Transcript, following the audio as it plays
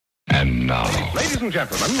now. Ladies and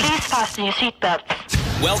gentlemen, please fasten your seatbelts.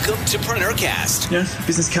 Welcome to PreneurCast.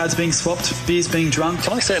 Business cards being swapped, beers being drunk.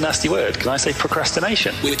 Can I say a nasty word? Can I say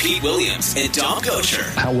procrastination? With Pete Williams and Dom Gocher.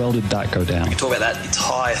 How well did that go down? We can talk about that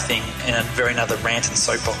entire thing in a very another rant and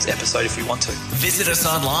soapbox episode if we want to. Visit us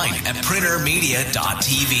online at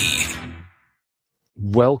preneurmedia.tv.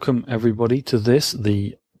 Welcome everybody to this,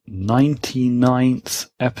 the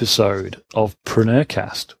 99th episode of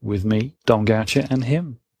PreneurCast with me, Dom Goucher, and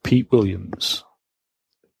him, Pete Williams.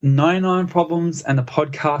 99 problems and the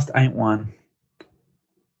podcast ain't one.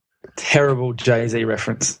 Terrible Jay-Z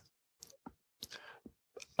reference.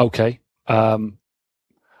 Okay.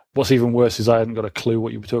 What's even worse is I hadn't got a clue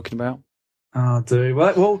what you were talking about. Oh, dude.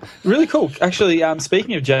 Well, really cool. Actually,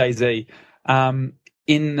 speaking of Jay-Z,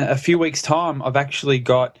 in a few weeks' time, I've actually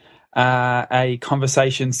got a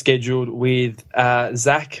conversation scheduled with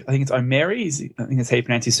Zach, I think it's O'Mary, I think that's how you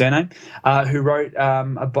pronounce his surname, who wrote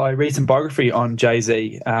a recent biography on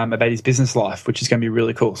Jay-Z about his business life, which is going to be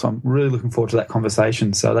really cool. So I'm really looking forward to that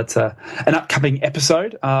conversation. So that's an upcoming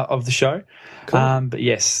episode of the show. Cool. But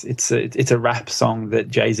yes, it's a rap song that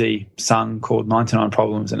Jay-Z sung called 99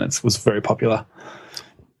 Problems, and it was very popular.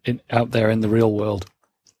 Out there in the real world.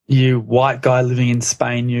 You white guy living in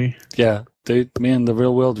Spain, you. Yeah. Dude, me and the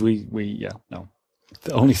real world, only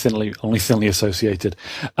thinly associated.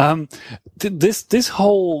 This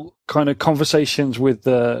whole kind of conversations with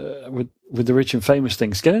the rich and famous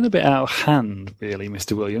things getting a bit out of hand, really,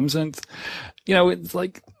 Mr. Williams. And it's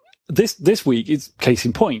like this week is case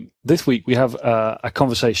in point. This week we have a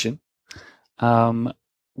conversation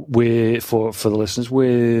with for the listeners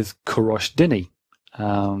with Kourosh Dini.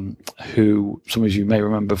 Who some of you may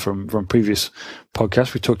remember from previous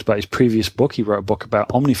podcasts. We talked about his previous book. He wrote a book about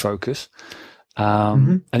OmniFocus,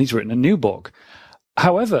 and he's written a new book.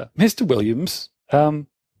 However, Mr. Williams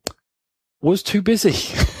was too busy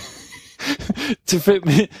to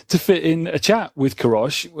fit in a chat with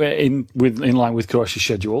Kourosh, in line with Kourosh's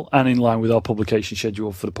schedule and in line with our publication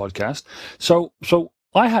schedule for the podcast. So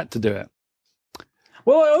I had to do it.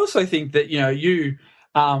 Well, I also think that you.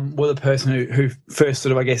 Were the person who first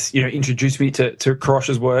sort of, I guess, introduced me to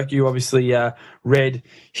Kourosh's work. You obviously read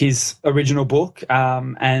his original book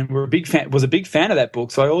and was a big fan of that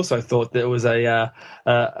book. So I also thought that it was a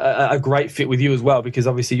great fit with you as well, because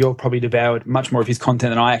obviously you're probably devoured much more of his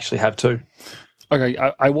content than I actually have too. Okay,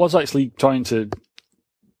 I was actually trying to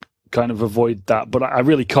kind of avoid that, but I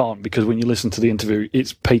really can't, because when you listen to the interview,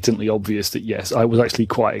 it's patently obvious that yes, I was actually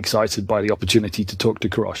quite excited by the opportunity to talk to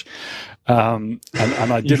Kourosh, and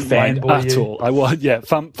I didn't mind at all. I was,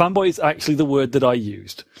 fanboy is actually the word that I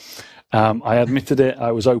used. I admitted it.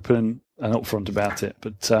 I was open and upfront about it,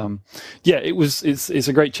 but it's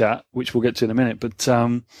a great chat, which we'll get to in a minute. But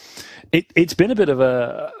it's been a bit of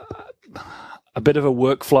a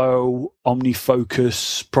workflow,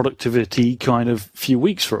 OmniFocus, productivity kind of few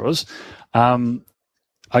weeks for us.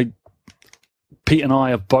 Pete and I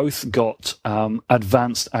have both got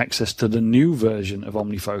advanced access to the new version of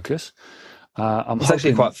OmniFocus. It's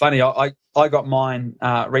actually quite funny. I got mine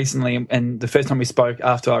recently, and the first time we spoke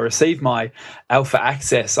after I received my alpha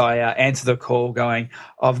access, I answered the call going,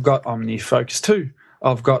 "I've got OmniFocus 2.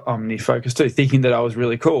 I've got OmniFocus 2, thinking that I was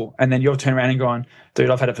really cool. And then you'll turn around and going, dude,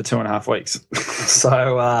 I've had it for 2.5 weeks.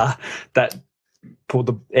 So that pulled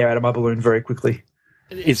the air out of my balloon very quickly.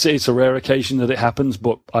 It's a rare occasion that it happens,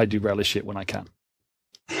 but I do relish it when I can.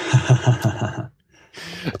 We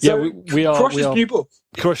are. Kourosh's new book.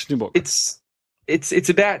 Kourosh's new book. It's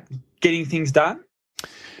about getting things done.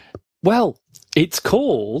 Well, it's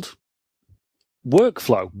called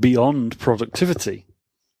Workflow Beyond Productivity.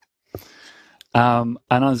 And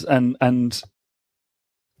as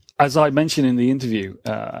I mentioned in the interview,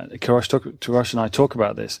 Kourosh and I talk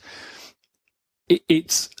about this.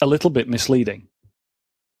 It's a little bit misleading,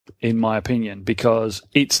 in my opinion, because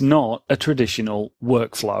it's not a traditional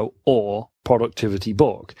workflow or productivity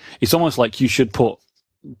book. It's almost like you should put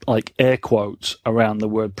like air quotes around the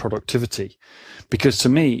word productivity, because to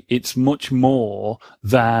me, it's much more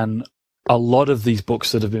than a lot of these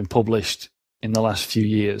books that have been published in the last few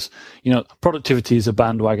years. Productivity is a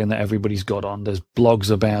bandwagon that everybody's got on. There's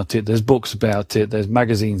blogs about it. There's books about it. There's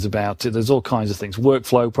magazines about it. There's all kinds of things.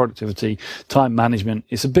 Workflow, productivity, time management.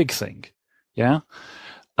 It's a big thing. Yeah.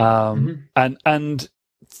 And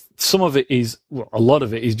some of it is, a lot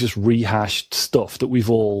of it is just rehashed stuff that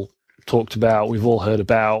we've all talked about. We've all heard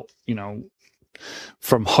about,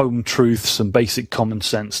 from home truths and basic common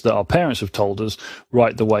sense that our parents have told us,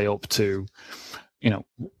 right the way up to,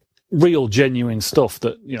 real genuine stuff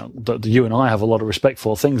that that you and I have a lot of respect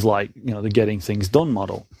for, things like the getting things done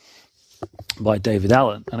model by David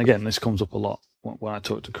Allen. And again, this comes up a lot when I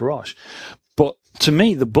talked to Kourosh. But to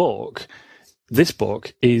me, this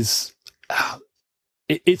book is,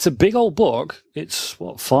 it's a big old book. It's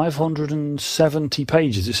 570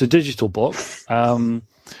 pages. It's a digital book. And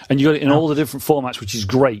you got it in all the different formats, which is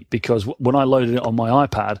great, because when I loaded it on my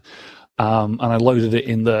iPad, and I loaded it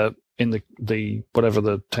in the whatever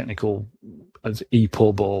the technical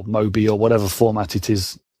EPUB or Mobi or whatever format it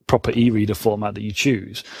is, proper e-reader format that you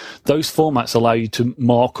choose, those formats allow you to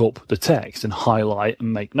mark up the text and highlight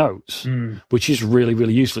and make notes, which is really,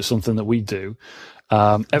 really useful. It's something that we do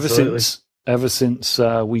ever since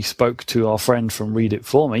we spoke to our friend from Read It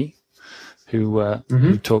For Me, who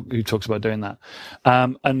talks about doing that.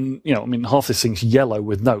 And half this thing's yellow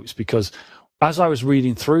with notes, because as I was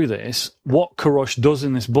reading through this, what Kourosh does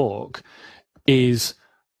in this book is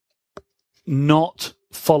not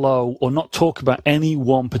follow or not talk about any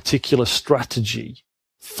one particular strategy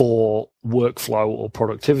for workflow or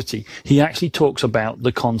productivity. He actually talks about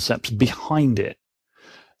the concepts behind it,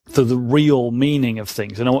 for the real meaning of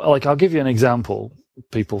things. And I'll give you an example,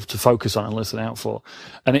 people to focus on and listen out for.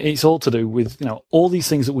 And it's all to do with, all these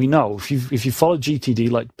things that we know. If you follow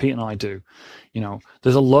GTD like Pete and I do,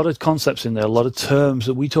 there's a lot of concepts in there, a lot of terms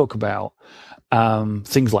that we talk about,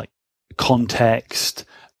 things like context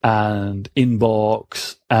and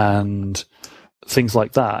inbox and things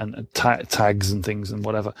like that, and tags and things and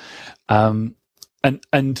whatever. And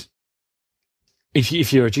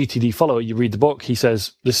if you're a GTD follower, you read the book, he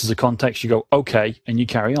says, this is a context, you go, okay, and you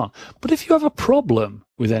carry on. But if you have a problem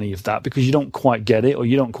with any of that because you don't quite get it or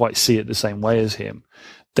you don't quite see it the same way as him,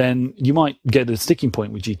 then you might get a sticking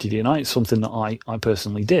point with GTD. And it's something that I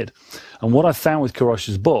personally did. And what I found with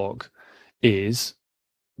Kourosh's book is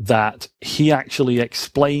that he actually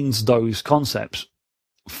explains those concepts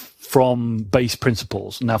from base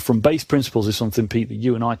principles. Now, from base principles is something, Pete, that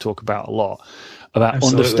you and I talk about a lot, about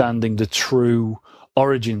Absolutely. Understanding the true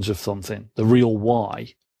origins of something, the real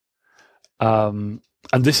why. And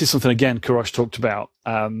this is something, again, Kourosh talked about.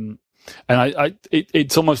 And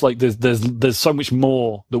it's almost like there's so much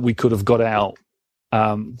more that we could have got out,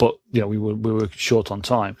 but we were short on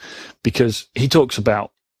time, because he talks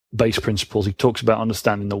about base principles. He talks about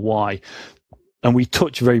understanding the why, and we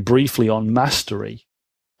touch very briefly on mastery,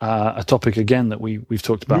 a topic again that we've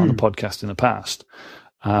talked about on the podcast in the past.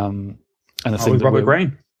 And I think with Robert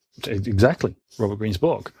Greene, exactly, Robert Greene's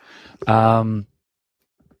book.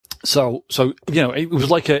 So it was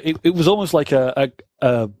like it was almost like a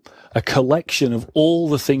collection of all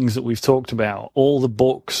the things that we've talked about, all the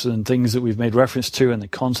books and things that we've made reference to, and the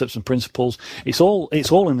concepts and principles. It's all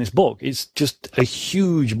in this book. It's just a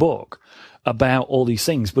huge book about all these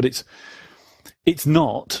things, but it's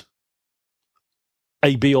not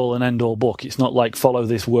a be all and end all book. It's not like follow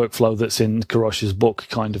this workflow that's in Kourosh's book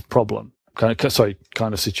kind of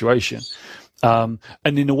kind of situation. And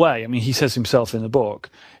in a way, he says himself in the book,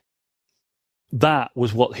 that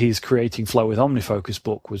was what his Creating Flow with OmniFocus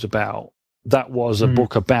book was about. That was a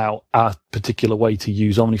book about a particular way to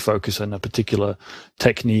use OmniFocus and a particular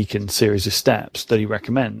technique and series of steps that he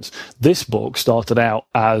recommends. This book started out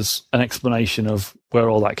as an explanation of where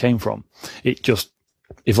all that came from. It just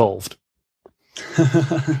evolved.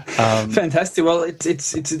 Fantastic. Well,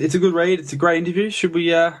 it's a good read. It's a great interview. Should we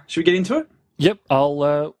get into it? Yep.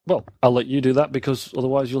 I'll let you do that, because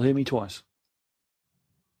otherwise you'll hear me twice.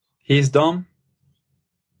 Here's Dom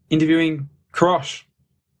interviewing Kourosh.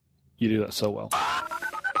 You do that so well.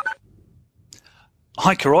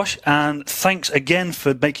 Hi, Kourosh, and thanks again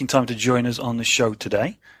for making time to join us on the show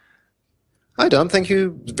today. Hi, Dom. Thank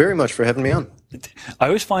you very much for having me on. I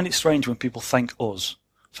always find it strange when people thank us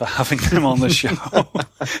for having them on the show.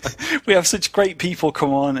 We have such great people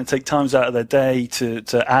come on and take times out of their day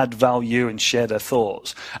to add value and share their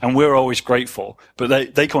thoughts, and we're always grateful.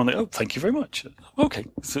 But they come on and oh, thank you very much. Okay.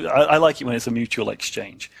 So I like it when it's a mutual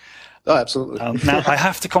exchange. Oh, absolutely. Now, I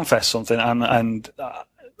have to confess something, and I'm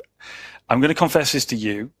going to confess this to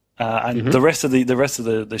you, and the rest of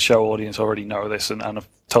the show audience already know this and are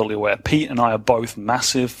totally aware. Pete and I are both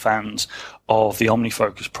massive fans of the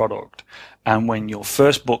OmniFocus product. And when your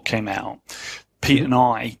first book came out, Pete and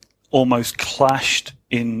I almost clashed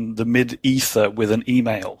in the mid-ether with an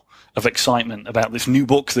email of excitement about this new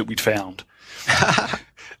book that we'd found.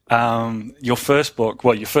 Your first book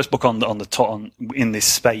on the top in this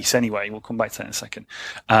space anyway. We'll come back to that in a second.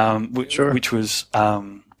 Which was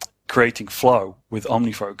Creating Flow with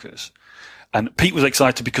OmniFocus, and Pete was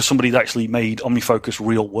excited because somebody had actually made OmniFocus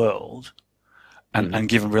real world and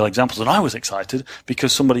given real examples, and I was excited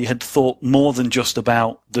because somebody had thought more than just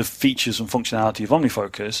about the features and functionality of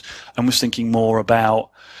OmniFocus and was thinking more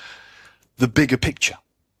about the bigger picture.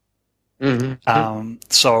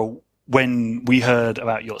 So when we heard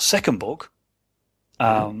about your second book,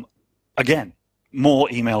 again, more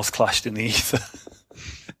emails clashed in the ether.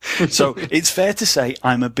 So it's fair to say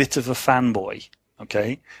I'm a bit of a fanboy,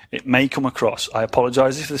 okay? It may come across. I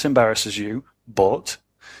apologize if this embarrasses you, but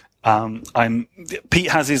Pete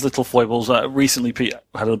has his little foibles. Recently, Pete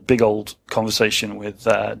had a big old conversation with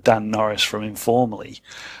Dan Norris from Informally,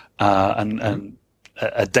 and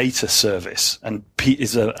a data service. And Pete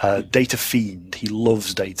is a data fiend. He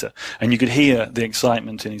loves data, and you could hear the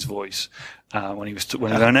excitement in his voice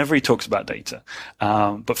whenever he talks about data.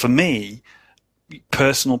 But for me,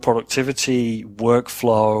 personal productivity,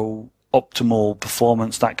 workflow, optimal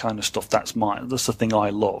performance, that kind of stuff, that's the thing I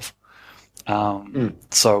love.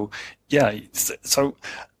 So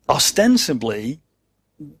ostensibly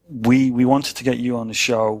we wanted to get you on the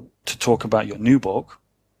show to talk about your new book,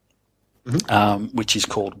 which is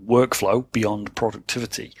called Workflow Beyond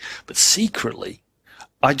Productivity. But secretly,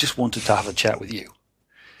 I just wanted to have a chat with you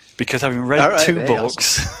because having read two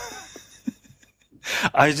books, awesome.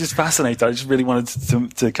 I was just fascinated. I just really wanted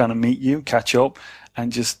to kind of meet you, catch up,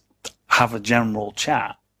 and just have a general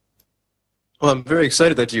chat. Well, I'm very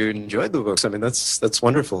excited that you enjoyed the books. I mean, that's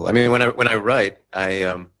wonderful. I mean, when I write,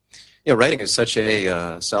 writing is such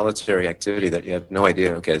a solitary activity that you have no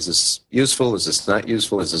idea. Okay, is this useful? Is this not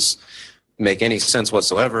useful? Does this make any sense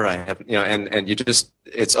whatsoever? And you just,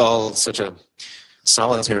 it's all such a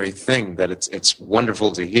solitary thing that it's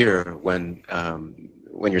wonderful to hear when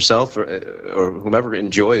yourself or whomever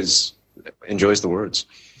enjoys the words.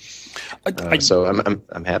 So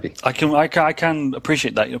I'm happy. I can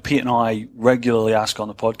appreciate that. Pete and I regularly ask on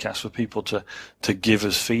the podcast for people to give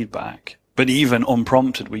us feedback, but even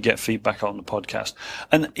unprompted, we get feedback on the podcast,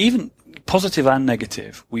 and even positive and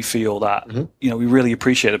negative. We feel that we really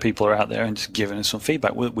appreciate that people are out there and just giving us some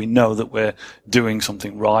feedback. We know that we're doing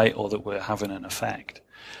something right or that we're having an effect.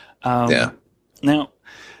 Now,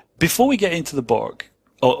 before we get into the book.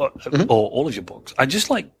 Or all of your books.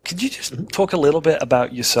 Could you just talk a little bit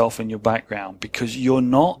about yourself and your background? Because you're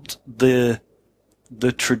not the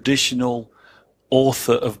traditional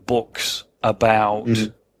author of books about,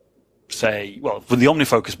 say, well, the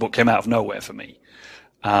OmniFocus book came out of nowhere for me.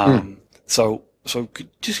 So could you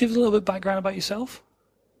just give us a little bit of background about yourself?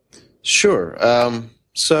 Sure.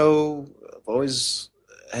 So I've always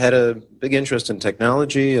had a big interest in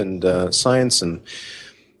technology and science and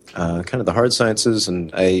kind of the hard sciences,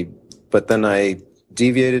 but then I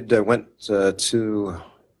deviated. I went I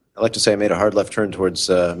like to say I made a hard left turn towards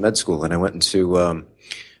med school, and I went into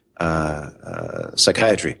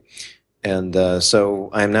psychiatry. And so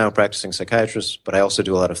I am now a practicing psychiatrist, but I also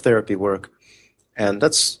do a lot of therapy work, and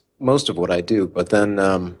that's most of what I do. But then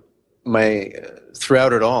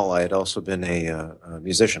throughout it all, I had also been a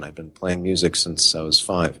musician. I've been playing music since I was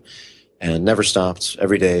 5, and never stopped.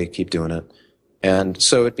 Every day, keep doing it. And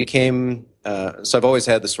so it became, so I've always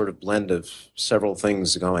had this sort of blend of several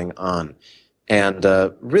things going on. And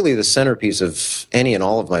really the centerpiece of any and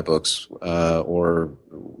all of my books or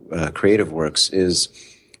creative works is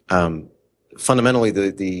fundamentally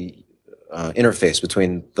the interface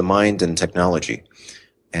between the mind and technology.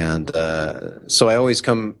 And so I always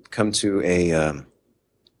come to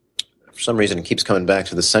for some reason it keeps coming back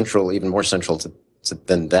to the central, even more central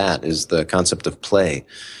than that is the concept of play.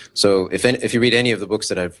 So if you read any of the books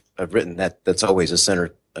that I've written, that's always a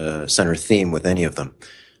center theme with any of them.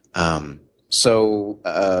 So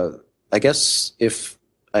I guess if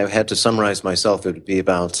I had to summarize myself, it would be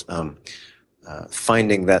about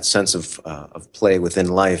finding that sense of play within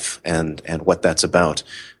life and what that's about,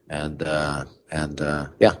 and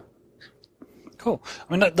yeah. Cool.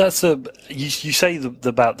 I mean, that's you say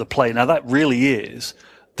about the play. Now that really is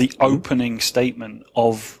the opening statement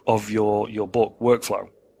of your book, Workflow.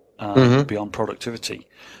 Beyond Productivity,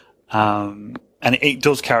 and it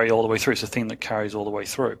does carry all the way through. It's a theme that carries all the way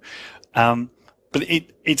through. But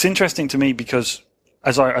it's interesting to me because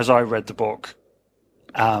as I read the book,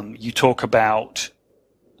 you talk about,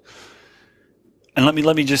 and let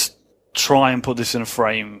me just try and put this in a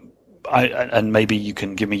frame. And maybe you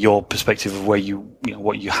can give me your perspective of where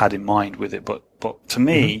what you had in mind with it. But to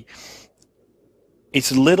me,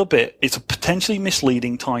 it's a potentially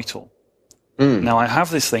misleading title. Now, I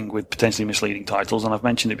have this thing with potentially misleading titles, and I've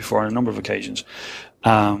mentioned it before on a number of occasions.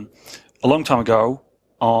 A long time ago,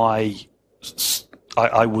 I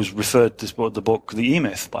was referred to the book The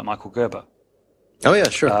E-Myth by Michael Gerber. Oh, yeah,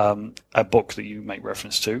 sure. A book that you make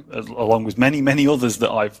reference to, along with many, many others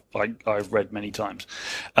that I've read many times.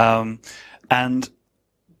 And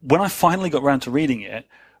when I finally got around to reading it,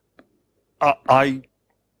 I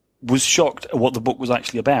was shocked at what the book was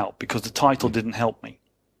actually about because the title didn't help me.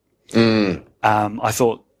 I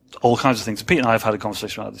thought all kinds of things. Pete and I have had a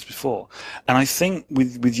conversation about this before, and I think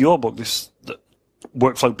with your book, this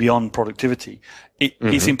Workflow Beyond Productivity,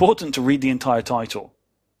 it's important to read the entire title.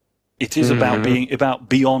 It is about being about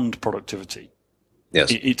beyond productivity.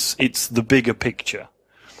 Yes, it's the bigger picture.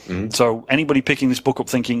 So anybody picking this book up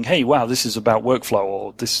thinking, "Hey, wow, this is about workflow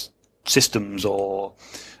or this systems or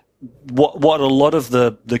what a lot of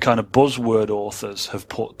the kind of buzzword authors have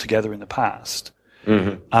put together in the past,"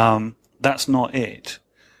 that's not it.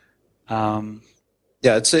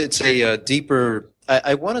 Yeah, it's a deeper.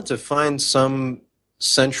 I wanted to find some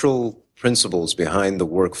central principles behind the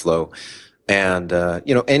workflow, and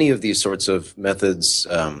any of these sorts of methods,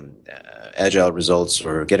 agile results,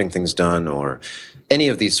 or getting things done, or any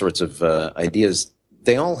of these sorts of ideas.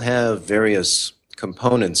 They all have various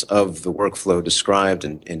components of the workflow described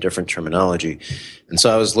in different terminology, and so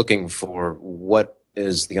I was looking for what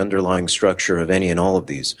is the underlying structure of any and all of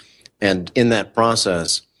these, and in that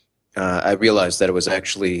process. I realized that it was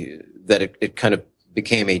actually that it kind of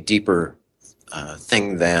became a deeper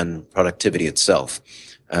thing than productivity itself,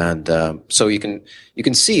 and so you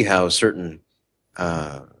can see how certain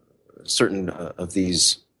of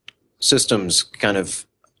these systems kind of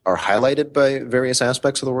are highlighted by various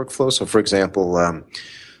aspects of the workflow. So, for example,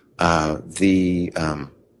 the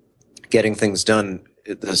getting things done.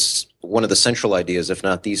 One of the central ideas, if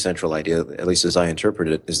not the central idea, at least as I interpret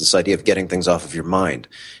it, is this idea of getting things off of your mind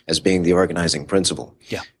as being the organizing principle.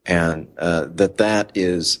 Yeah. And that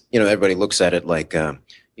is, everybody looks at it like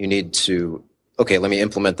you need to, okay, let me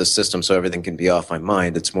implement this system so everything can be off my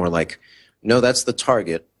mind. It's more like, no, that's the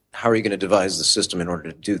target. How are you going to devise the system in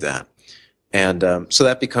order to do that? And so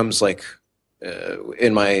that becomes like,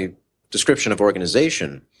 in my description of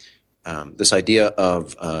organization, this idea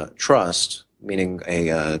of trust, meaning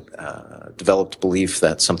a developed belief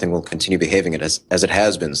that something will continue behaving as it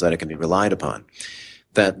has been so that it can be relied upon,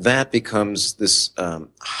 that becomes this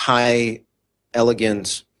high,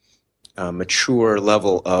 elegant, mature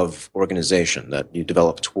level of organization that you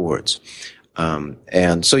develop towards.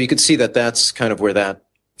 And so you could see that that's kind of where that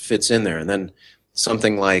fits in there. And then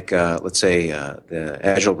something like, let's say, the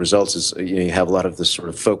agile results is, you have a lot of this sort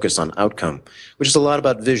of focus on outcome, which is a lot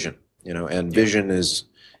about vision, and vision is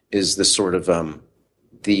this sort of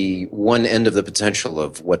the one end of the potential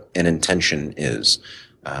of what an intention is.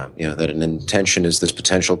 That an intention is this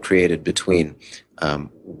potential created between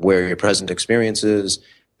where your present experience is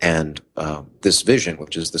and this vision,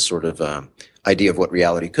 which is the sort of idea of what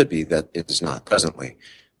reality could be that it is not presently.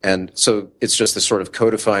 And so it's just this sort of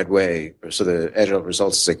codified way, so the agile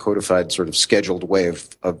results is a codified sort of scheduled way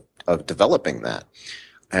of developing that.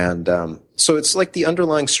 And so it's like the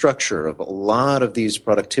underlying structure of a lot of these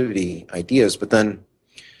productivity ideas, but then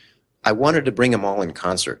I wanted to bring them all in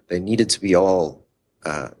concert. They needed to be they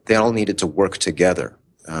all needed to work together.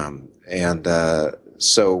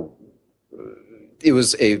 So it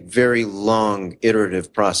was a very long,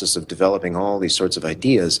 iterative process of developing all these sorts of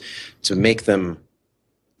ideas to make them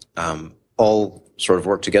all sort of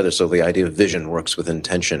work together. So the idea of vision works with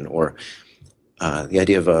intention, or the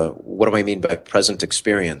idea of what do I mean by present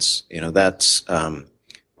experience? That's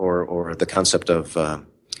or the concept of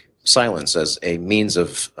silence as a means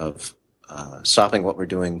of stopping what we're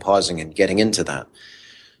doing, pausing, and getting into that.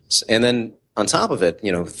 And then on top of it,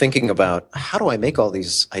 thinking about how do I make all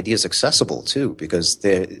these ideas accessible too? Because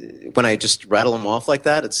when I just rattle them off like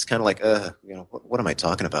that, it's kind of like, what am I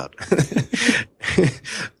talking about?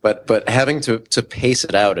 But having to pace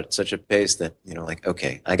it out at such a pace that,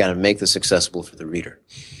 okay, I got to make this accessible for the reader.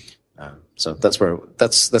 So that's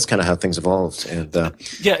kind of how things evolved. And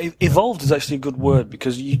evolved is actually a good word,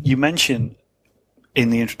 because you mentioned in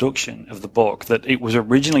the introduction of the book that it was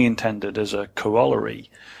originally intended as a corollary,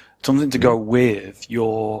 something to go with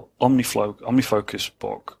your OmniFocus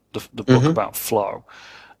book, the book about flow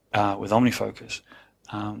with OmniFocus,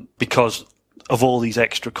 because of all these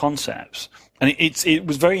extra concepts. And it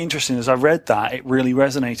was very interesting. As I read that, it really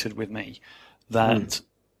resonated with me that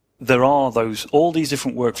there are all these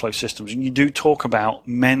different workflow systems, and you do talk about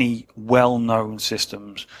many well-known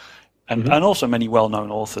systems, and also many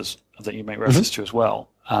well-known authors that you make reference to as well.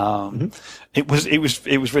 It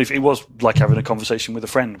was like having a conversation with a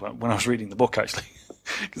friend when I was reading the book, actually.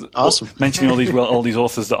 Awesome. Mentioning all these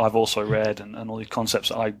authors that I've also read, and all these concepts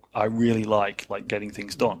that I really like getting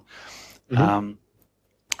things done.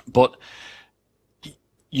 But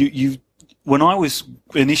you when I was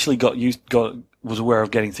initially was aware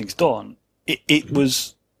of getting things done, it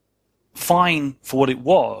was fine for what it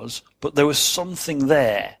was, but there was something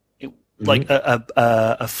there. Like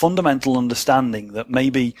a fundamental understanding that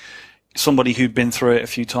maybe somebody who'd been through it a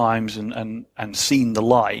few times and seen the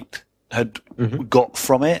light had got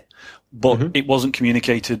from it, but it wasn't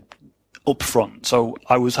communicated up front. So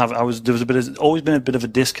there was always been a bit of a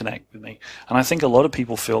disconnect with me. And I think a lot of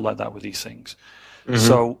people feel like that with these things.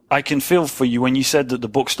 So I can feel for you when you said that the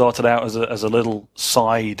book started out as a little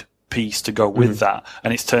side piece to go with that,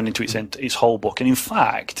 and it's turned into its whole book. And in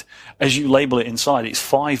fact, as you label it inside, it's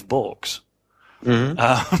 5 books.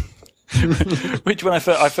 Which when I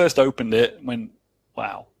first opened it, went,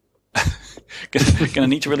 wow. Gonna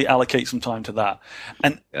need to really allocate some time to that.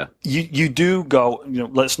 And you do go,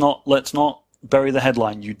 let's not bury the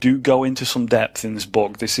headline. You do go into some depth in this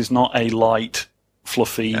book. This is not a light,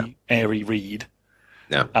 fluffy, airy read.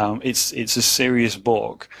 No. It's a serious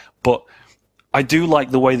book, but I do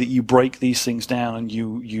like the way that you break these things down and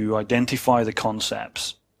you identify the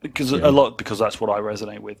concepts because that's what I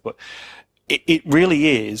resonate with. But it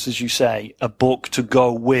really is, as you say, a book to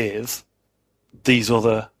go with these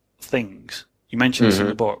other things. You mentioned this in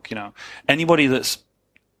the book. Anybody that's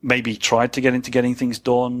maybe tried to get into getting things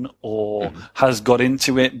done or has got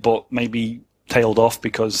into it but maybe tailed off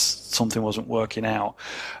because something wasn't working out.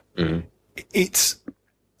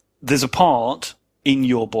 There's a part in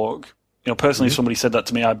your book. Personally, if somebody said that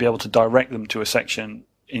to me, I'd be able to direct them to a section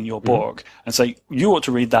in your book and say, you ought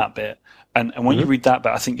to read that bit. And when you read that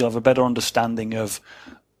bit, I think you'll have a better understanding of,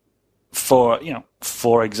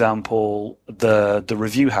 for example, the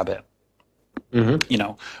review habit.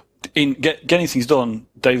 In getting things done,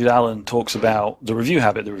 David Allen talks about the review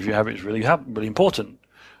habit. The review habit is really important.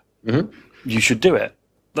 You should do it.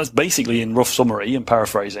 That's basically, in rough summary and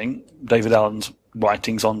paraphrasing, David Allen's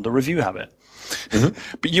writings on the review habit.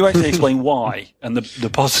 But you actually explain why and the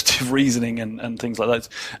positive reasoning and things like that.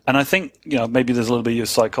 And I think, maybe there's a little bit of your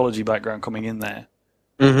psychology background coming in there.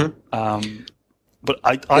 But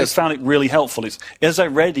I found it really helpful. As I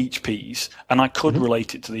read each piece and I could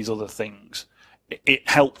relate it to these other things, it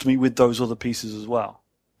helped me with those other pieces as well.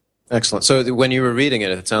 Excellent. So when you were reading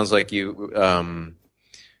it, it sounds like you,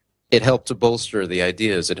 it helped to bolster the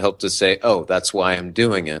ideas. It helped to say, oh, that's why I'm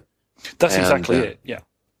doing it. That's exactly it. Yeah,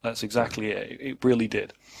 that's exactly it. It really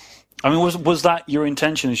did. I mean, was that your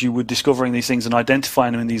intention as you were discovering these things and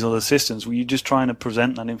identifying them in these other systems? Were you just trying to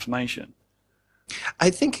present that information? I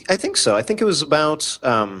think so. I think it was about.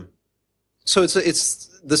 So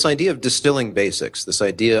it's this idea of distilling basics. This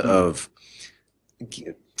idea of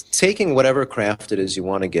taking whatever craft it is you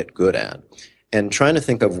want to get good at, and trying to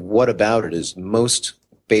think of what about it is most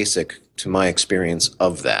basic to my experience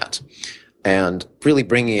of that, and really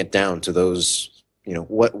bringing it down to those.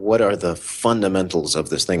 What are the fundamentals of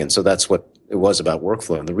this thing? And so that's what it was about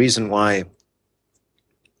workflow. And the reason why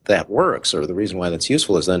that works, or the reason why that's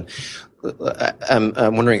useful, is then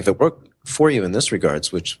I'm wondering if it worked for you in this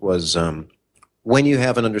regards, which was when you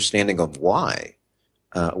have an understanding of why,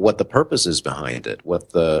 what the purpose is behind it,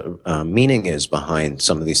 what the meaning is behind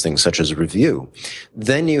some of these things, such as a review,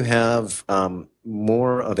 then you have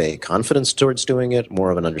more of a confidence towards doing it,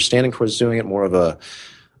 more of an understanding towards doing it, more of a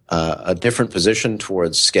different position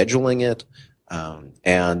towards scheduling it,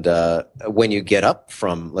 and when you get up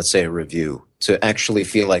from, let's say, a review, to actually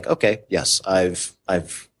feel like, okay, yes, I've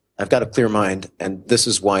got a clear mind, and this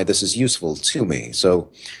is why this is useful to me.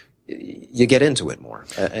 So you get into it more.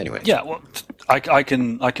 Anyway. Yeah, well, I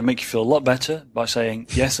can make you feel a lot better by saying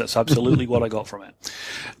yes, that's absolutely what I got from it.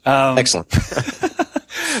 Excellent.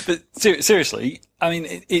 But seriously, I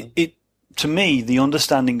mean, it to me, the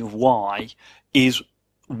understanding of why is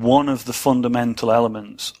one of the fundamental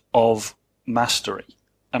elements of mastery.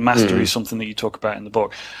 And mastery is something that you talk about in the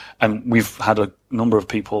book. And we've had a number of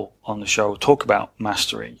people on the show talk about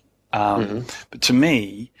mastery. But to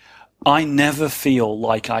me, I never feel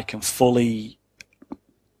like I can fully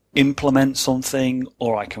implement something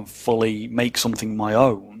or I can fully make something my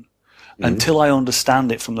own until I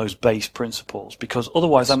understand it from those base principles. Because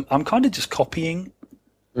otherwise I'm kind of just copying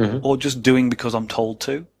or just doing because I'm told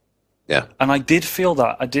to. Yeah. And I did feel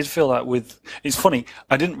that with, it's funny,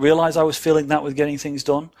 I didn't realize I was feeling that with getting things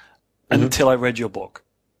done until I read your book.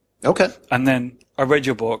 Okay. And then I read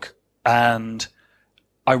your book and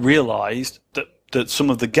I realized that some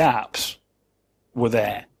of the gaps were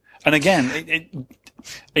there. And again,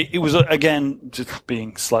 it was, again, just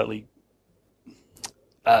being slight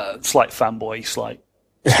fanboy, slight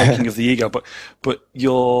stroking of the ego, but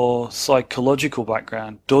your psychological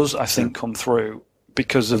background does, I think, come through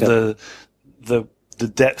because of the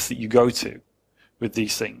depth that you go to with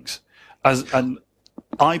these things. And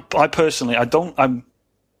I personally,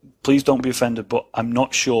 please don't be offended, but I'm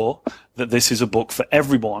not sure that this is a book for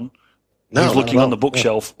everyone who's looking on the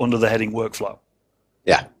bookshelf under the heading workflow.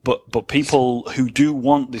 Yeah. But people who do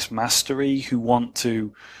want this mastery, who want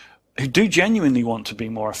to who do genuinely want to be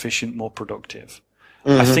more efficient, more productive,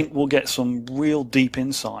 I think we'll get some real deep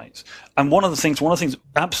insights. And one of the things that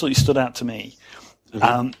absolutely stood out to me,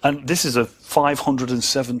 and this is a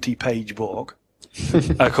 570-page book,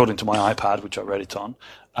 according to my iPad, which I read it on,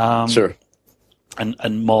 Sure.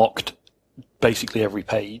 and marked basically every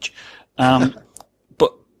page.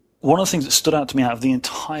 But one of the things that stood out to me out of the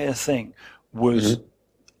entire thing was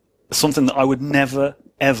something that I would never,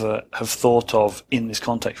 ever have thought of in this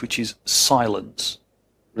context, which is silence.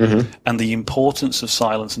 And the importance of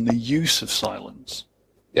silence and the use of silence.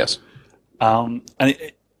 Yes. And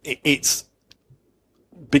it's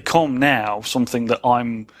become now something that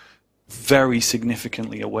I'm very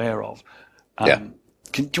significantly aware of. Do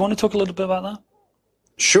you want to talk a little bit about that?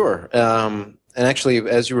 Sure. And actually,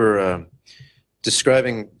 as you were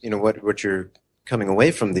describing, what you're coming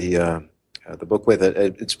away from the book with,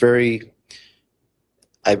 it's very.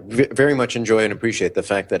 I very much enjoy and appreciate the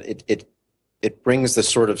fact that it brings this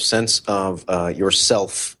sort of sense of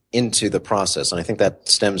yourself into the process, and I think that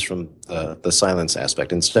stems from the silence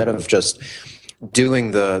aspect. Instead of just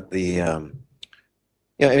doing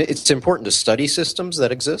it's important to study systems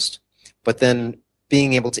that exist, but then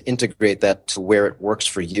being able to integrate that to where it works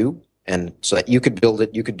for you, and so that you could build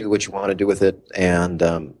it, you could do what you want to do with it, and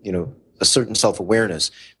a certain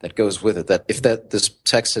self-awareness that goes with it. That if this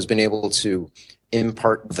text has been able to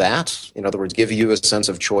impart that, in other words, give you a sense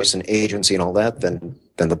of choice and agency and all that, then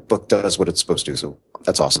the book does what it's supposed to. So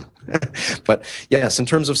that's awesome. But yes, in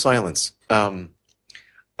terms of silence,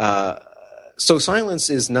 so silence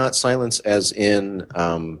is not silence as in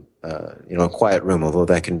a quiet room, although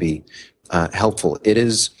that can be helpful. It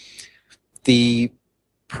is the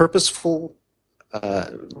purposeful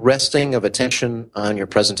resting of attention on your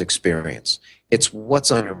present experience. It's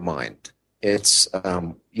what's on your mind. It's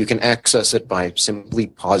you can access it by simply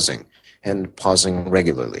pausing and pausing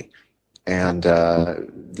regularly, and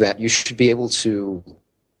that you should be able to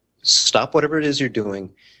stop whatever it is you're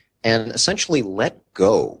doing and essentially let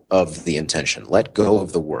go of the intention, let go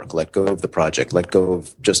of the work, let go of the project, let go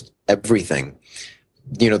of just everything.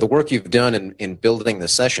 The work you've done in building the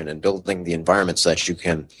session and building the environment so that you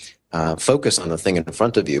can focus on the thing in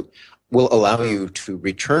front of you will allow you to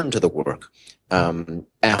return to the work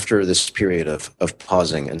after this period of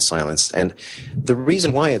pausing and silence. And the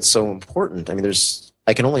reason why it's so important,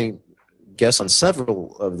 I can only guess on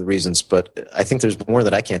several of the reasons, but I think there's more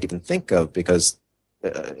that I can't even think of because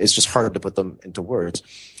it's just hard to put them into words,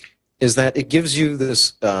 is that it gives you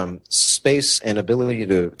this space and ability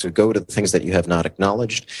to go to the things that you have not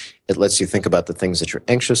acknowledged. It lets you think about the things that you're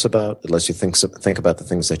anxious about. It lets you think about the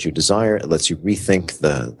things that you desire. It lets you rethink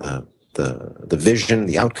the vision,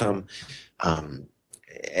 the outcome.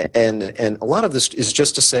 And a lot of this is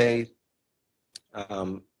just to say,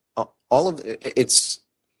 all of it's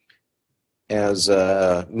as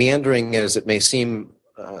meandering as it may seem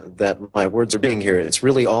that my words are being here. It's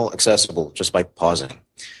really all accessible just by pausing.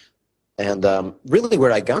 And really,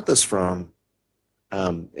 where I got this from,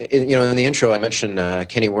 in the intro, I mentioned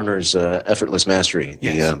Kenny Werner's "Effortless Mastery,"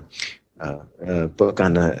 the book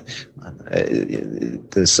on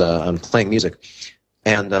playing music,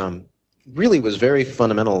 and really was very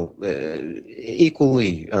fundamental,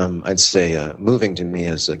 equally, I'd say, moving to me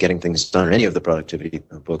as getting things done, or any of the productivity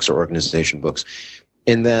books or organization books,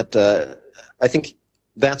 in that I think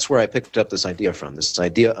that's where I picked up this idea from, this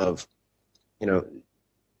idea of,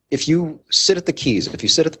 if you sit at the keys, if you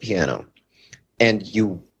sit at the piano, and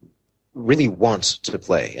you really want to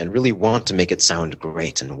play and really want to make it sound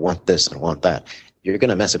great and want this and want that, you're going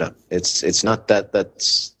to mess it up. It's not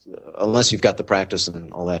that's unless you've got the practice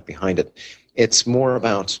and all that behind it. It's more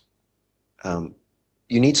about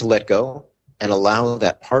you need to let go and allow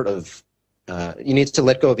that part of you need to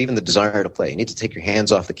let go of even the desire to play. You need to take your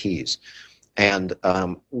hands off the keys. And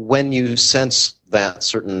when you sense that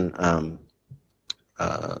certain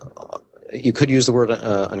you could use the word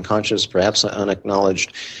unconscious, perhaps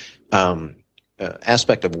unacknowledged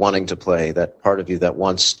aspect of wanting to play, that part of you that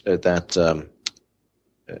wants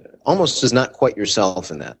almost is not quite yourself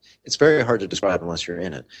in that. It's very hard to describe unless you're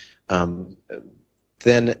in it.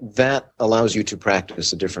 Then that allows you to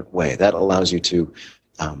practice a different way. That allows you to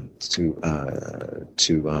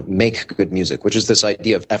make good music, which is this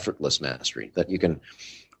idea of effortless mastery, that you can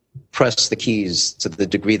press the keys to the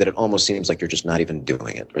degree that it almost seems like you're just not even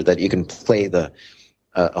doing it, or that you can play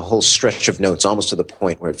a whole stretch of notes almost to the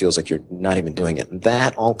point where it feels like you're not even doing it. And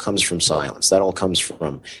that all comes from silence. That all comes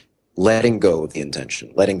from letting go of the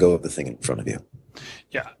intention, letting go of the thing in front of you.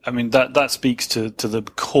 Yeah, that speaks to the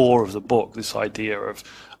core of the book, this idea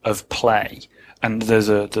of play. And there's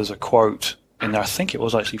a quote in there, I think it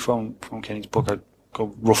was actually from Kenny's book.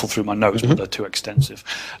 go ruffle through my notes, but they're too extensive.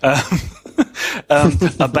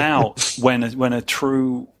 About when a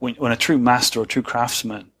true master or true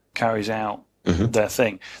craftsman carries out their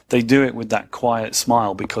thing, they do it with that quiet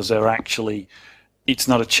smile because they're actually, it's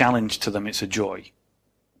not a challenge to them, it's a joy.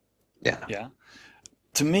 Yeah.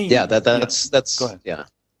 To me, that's go ahead. Yeah,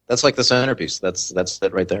 that's like the centerpiece. That's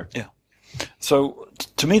it right there. Yeah. So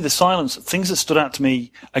to me, the silence, things that stood out to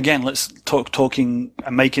me, again, let's talking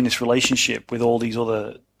and making this relationship with all these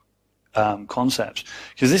other concepts.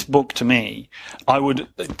 Because this book, to me, I would,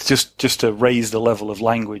 just to raise the level of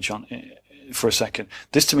language on for a second,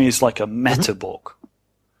 this to me is like a meta book.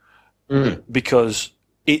 Because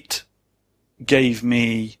it gave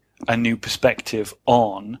me a new perspective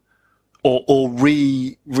on, or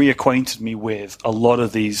reacquainted me with a lot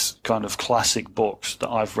of these kind of classic books that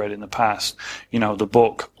I've read in the past. You know, the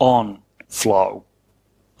book on flow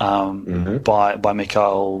by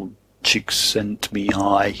Mikhail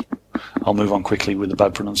Csikszentmihalyi. I'll move on quickly with the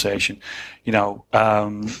bad pronunciation. You know,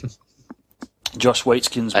 Josh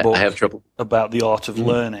Waitzkin's book I have trouble. about the art of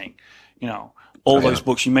learning. You know, all those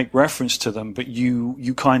books, you make reference to them, but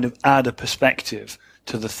you kind of add a perspective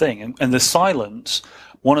to the thing. And the silence,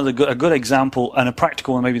 one of a good example and a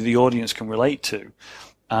practical one maybe the audience can relate to,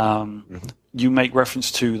 you make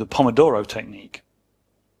reference to the Pomodoro technique.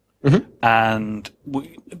 And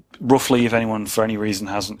roughly, if anyone for any reason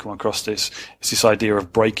hasn't come across this, it's this idea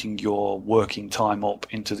of breaking your working time up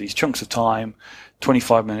into these chunks of time,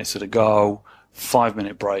 25 minutes at a go,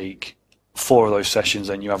 5-minute break, 4 of those sessions,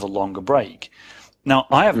 then you have a longer break. Now,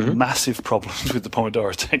 I have massive problems with the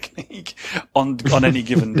Pomodoro technique on any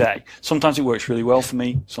given day. Sometimes it works really well for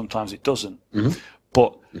me, sometimes it doesn't.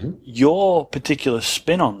 But your particular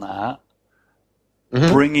spin on that,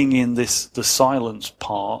 bringing in the silence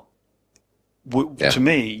part, to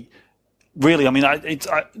me, really, I mean, it's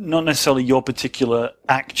not necessarily your particular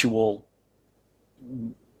actual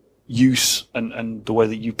use and the way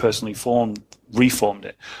that you personally reformed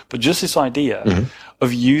it, but just this idea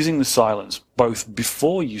of using the silence both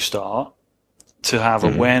before you start to have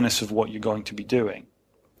awareness of what you're going to be doing,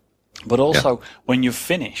 but also when you've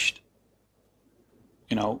finished,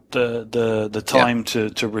 you know, the time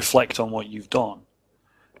to reflect on what you've done.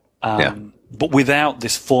 But without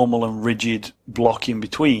this formal and rigid block in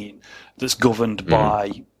between that's governed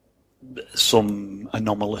by some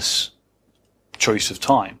anomalous choice of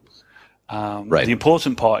time. The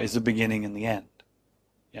important part is the beginning and the end.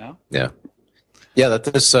 I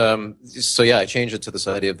changed it to this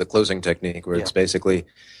idea of the closing technique, where it's basically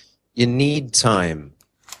you need time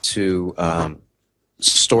to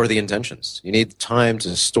store the intentions. You need time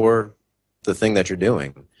to store the thing that you're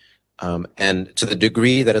doing, and to the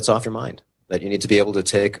degree that it's off your mind, that you need to be able to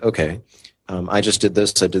take, I just did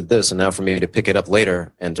this, I did this, and now for me to pick it up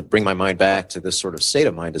later and to bring my mind back to this sort of state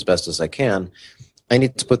of mind as best as I can, I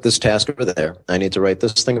need to put this task over there. I need to write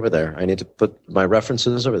this thing over there. I need to put my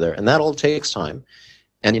references over there. And that all takes time.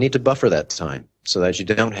 And you need to buffer that time so that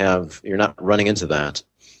you're not running into that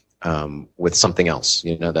with something else.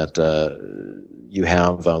 You know, that you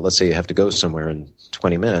have, let's say you have to go somewhere in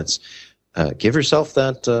 20 minutes. Give yourself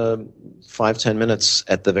that 5-10 minutes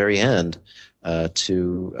at the very end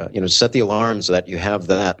to set the alarm so that you have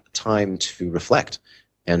that time to reflect.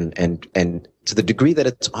 And to the degree that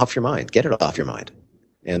it's off your mind, get it off your mind.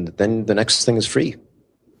 And then the next thing is free.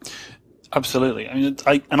 Absolutely. I mean,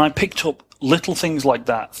 I picked up little things like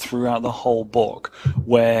that throughout the whole book,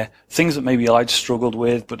 where things that maybe I'd struggled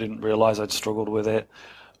with but didn't realize I'd struggled with it.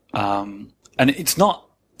 And it's not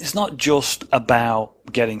just about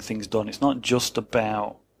getting things done. It's not just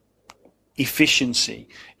about efficiency.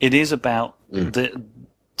 It is about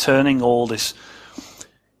turning all this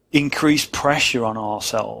increased pressure on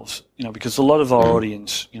ourselves, you know, because a lot of our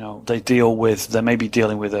audience, you know, they may be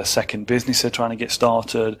dealing with a second business they're trying to get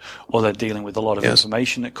started, or they're dealing with a lot of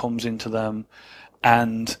information that comes into them,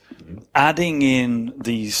 and adding in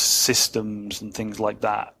these systems and things like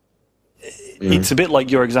that. It's a bit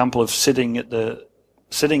like your example of sitting at the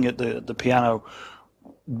piano,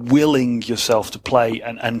 willing yourself to play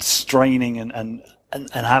and straining and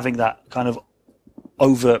having that kind of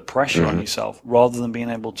overt pressure on yourself rather than being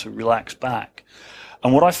able to relax back.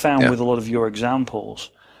 And what I found with a lot of your examples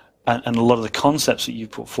and a lot of the concepts that you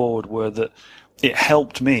put forward were that it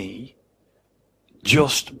helped me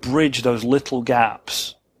just bridge those little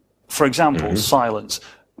gaps. For example, silence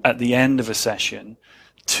at the end of a session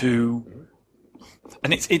and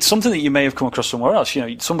it's something that you may have come across somewhere else. You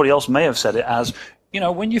know, somebody else may have said it as, you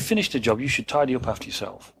know, when you finished a job, you should tidy up after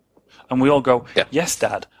yourself. And we all go, yes,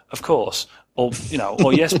 Dad, of course. Or, you know,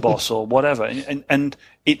 or yes, boss, or whatever. And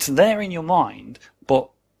it's there in your mind, but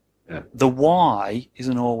the why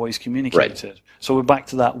isn't always communicated. Right. So we're back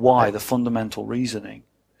to that why, the fundamental reasoning,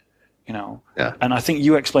 Yeah. And I think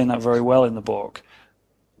you explain that very well in the book.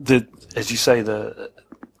 As you say, the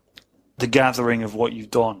gathering of what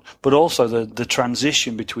you've done, but also the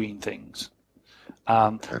transition between things.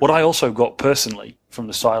 What I also got personally from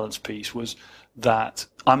the silence piece was that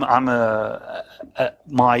my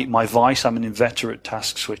vice. I'm an inveterate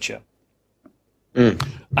task switcher. And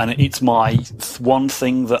it's my one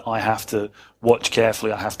thing that I have to watch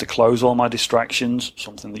carefully. I have to close all my distractions,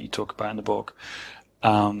 something that you talk about in the book.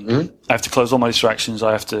 I have to close all my distractions.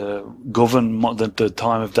 I have to govern the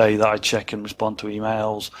time of day that I check and respond to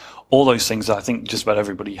emails. All those things I think just about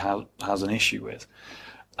everybody has an issue with.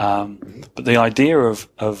 But the idea of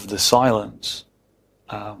the silence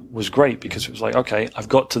was great, because it was like, okay, I've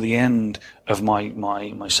got to the end of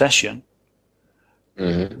my session.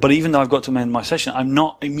 But even though I've got to end my session, I'm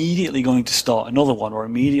not immediately going to start another one or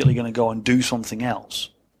immediately going to go and do something else.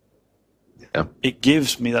 Yeah. It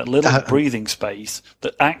gives me that little breathing space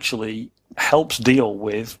that actually helps deal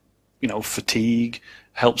with, fatigue,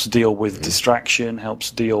 helps deal with distraction, helps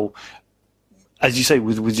deal, as you say,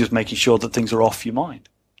 with just making sure that things are off your mind.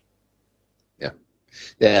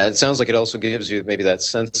 Yeah, it sounds like it also gives you maybe that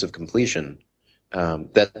sense of completion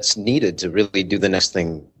that's needed to really do the next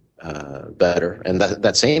thing better, and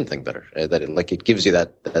that same thing better. It gives you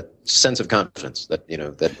that sense of confidence that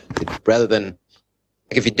rather than,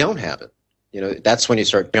 like, if you don't have it, that's when you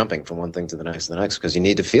start jumping from one thing to the next because you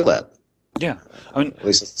need to feel that. Yeah, I mean, at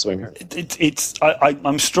least that's what I'm hearing.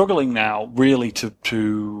 I'm struggling now really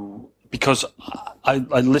to because I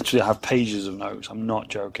literally have pages of notes. I'm not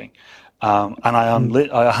joking. And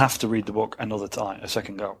I have to read the book a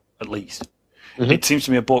second go, at least. It seems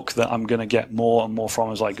to me a book that I'm going to get more and more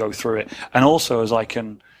from as I go through it. And also as I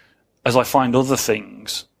find other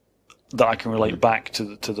things that I can relate back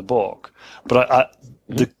to the book. But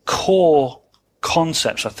the core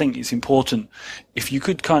concepts, I think it's important, if you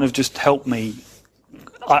could kind of just help me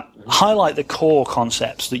highlight the core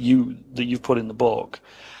concepts that you've put in the book.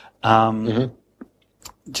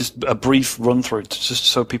 Just a brief run through, just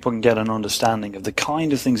so people can get an understanding of the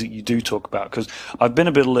kind of things that you do talk about. Because I've been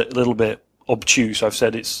a little bit obtuse. I've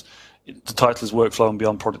said the title is Workflow and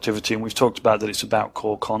Beyond Productivity, and we've talked about that it's about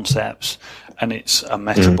core concepts and it's a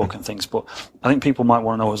meta book and things. But I think people might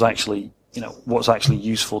want to know what's actually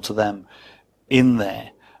useful to them in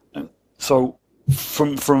there. So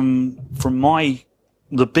from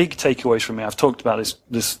the big takeaways from me, I've talked about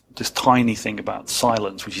this tiny thing about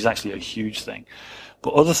silence, which is actually a huge thing.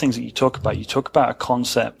 But other things that you talk about a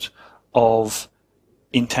concept of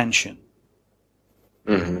intention.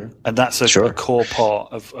 And that's a core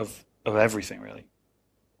part of everything, really.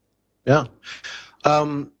 Yeah.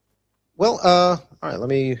 All right, let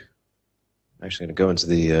me actually going to go into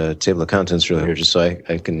the table of contents really here, just so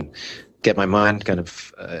I can get my mind kind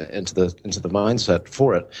of into the mindset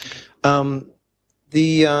for it.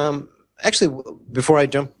 Actually, before I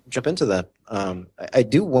jump into that, I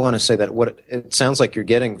do want to say that what it sounds like you're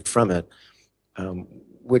getting from it,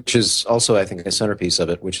 which is also, I think, a centerpiece of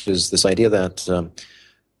it, which is this idea that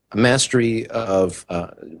mastery of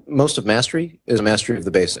most of mastery is a mastery of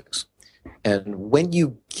the basics, and when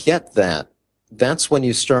you get that, that's when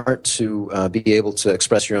you start to be able to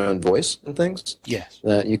express your own voice and things. Yes,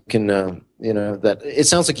 that you can, that it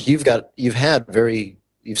sounds like you've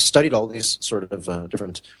studied all these sort of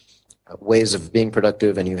different ways of being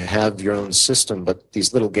productive, and you have your own system, but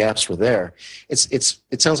these little gaps were there. It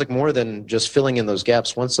sounds like more than just filling in those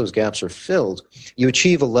gaps. Once those gaps are filled, you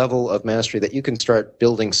achieve a level of mastery that you can start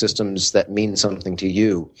building systems that mean something to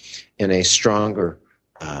you in a stronger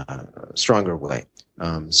way.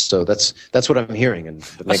 So that's what I'm hearing, and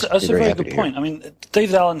that's a very good point. I mean,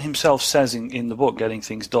 David Allen himself says in the book, Getting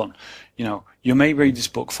Things Done, you may read this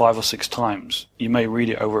book 5 or 6 times. You may read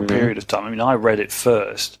it over a period of time. I mean, I read it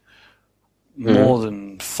first more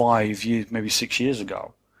than 5 years, maybe 6 years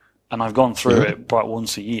ago, and I've gone through it about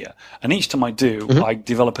once a year. And each time I do, I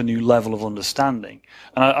develop a new level of understanding.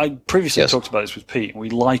 And I previously talked about this with Pete, and we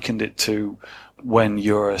likened it to when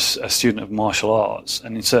you're a student of martial arts,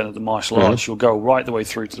 and in certain of the martial arts, you'll go right the way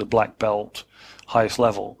through to the black belt, highest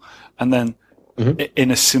level, and then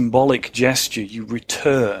in a symbolic gesture, you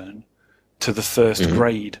return to the first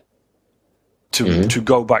grade to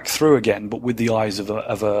go back through again, but with the eyes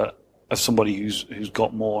of somebody who's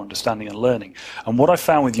got more understanding and learning. And what I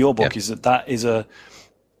found with your book is that is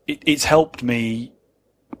it's helped me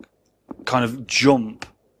kind of jump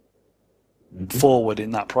forward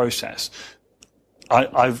in that process.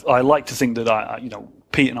 I like to think that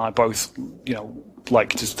Pete and I both, like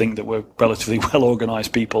to think that we're relatively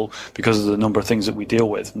well-organized people because of the number of things that we deal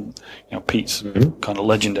with. And, Pete's kind of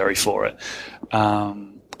legendary for it.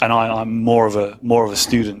 And I'm more of a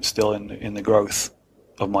student still in the growth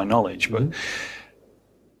of my knowledge. But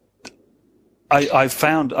I've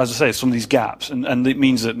found, as I say, some of these gaps, and it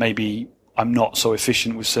means that maybe I'm not so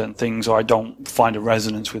efficient with certain things, or I don't find a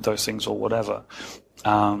resonance with those things, or whatever.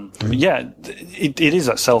 But yeah, it is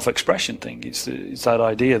that self-expression thing. It's that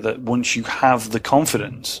idea that once you have the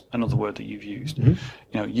confidence, another word that you've used,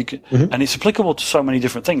 you can, and it's applicable to so many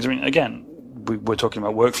different things. I mean, again, we're talking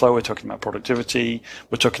about workflow, we're talking about productivity,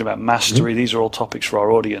 we're talking about mastery. These are all topics for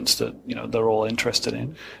our audience that they're all interested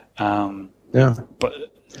in.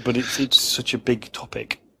 But it's such a big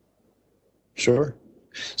topic. Sure.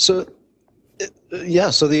 So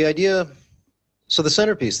the idea. So the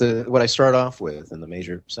centerpiece, what I start off with in the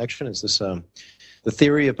major section is this, the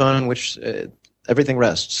theory upon which everything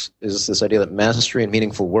rests is this idea that mastery and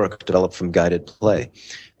meaningful work develop from guided play.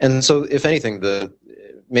 And so, if anything,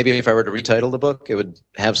 maybe if I were to retitle the book, it would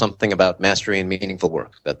have something about mastery and meaningful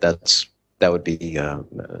work. That would be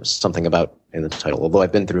something about in the title. Although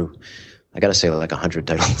I've been through, I got to say, like 100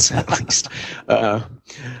 titles at least.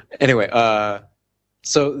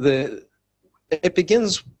 So it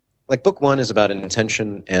begins. Like book one is about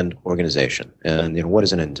intention and organization, and what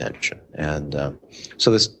is an intention? And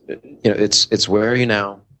so this, it's where are you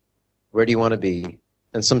now, where do you want to be,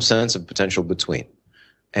 and some sense of potential between,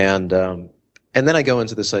 and then I go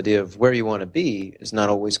into this idea of where you want to be is not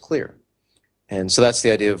always clear, and so that's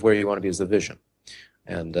the idea of where you want to be is the vision,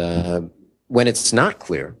 and when it's not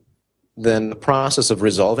clear, then the process of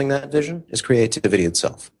resolving that vision is creativity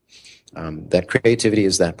itself. That creativity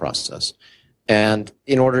is that process. And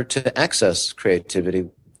in order to access creativity,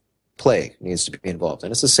 play needs to be involved.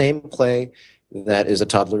 And it's the same play that is a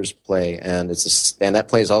toddler's play, and that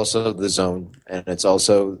play is also the zone, and it's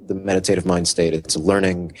also the meditative mind state. It's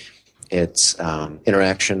learning, it's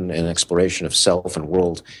interaction and exploration of self and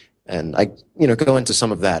world. And I go into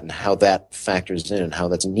some of that and how that factors in and how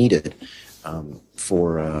that's needed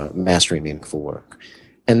for mastering meaningful work.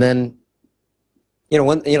 And then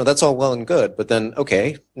that's all well and good, but then,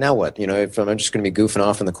 okay, now what? If I'm just going to be goofing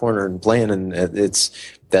off in the corner and playing, and it's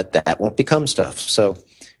that won't become stuff. So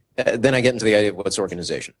then I get into the idea of what's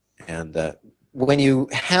organization. And when you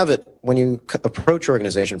approach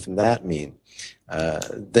organization from that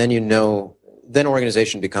then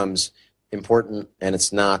organization becomes important, and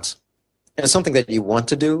it's something that you want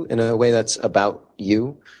to do in a way that's about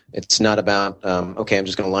you. It's not about, okay, I'm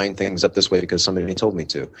just going to line things up this way because somebody told me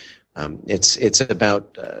to. It's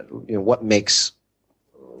about what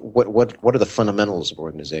are the fundamentals of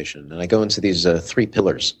organization, and I go into these three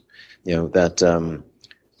pillars. That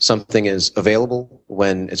something is available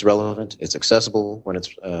when it's relevant, it's accessible when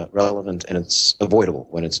it's relevant, and it's avoidable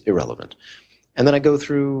when it's irrelevant. And then I go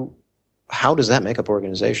through how does that make up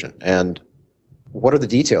organization, and what are the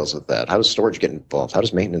details of that? How does storage get involved? How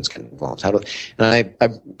does maintenance get involved? And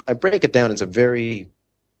I break it down into very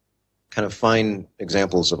kind of fine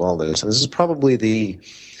examples of all this. And this is probably the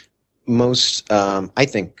most, I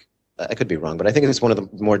think, I could be wrong, but I think it's one of the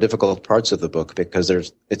more difficult parts of the book because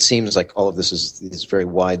it seems like all of this is these very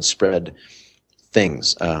widespread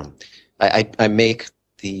things. I make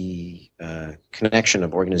the connection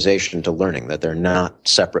of organization to learning, that they're not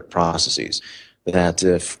separate processes. That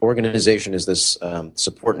if organization is this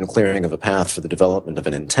support and clearing of a path for the development of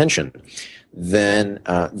an intention, then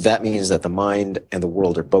that means that the mind and the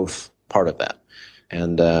world are both part of that.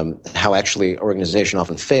 And how actually organization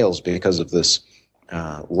often fails because of this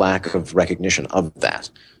lack of recognition of that.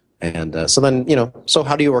 And so then, so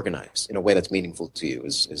how do you organize in a way that's meaningful to you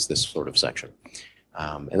is this sort of section.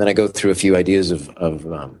 And then I go through a few ideas of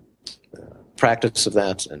practice of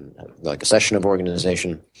that, and like a session of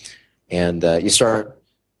organization. And I start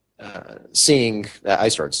seeing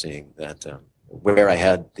that where I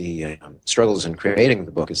had the struggles in creating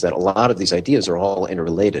the book is that a lot of these ideas are all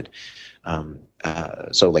interrelated.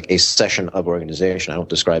 So like a session of organization, I don't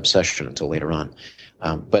describe session until later on.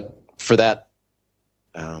 But for that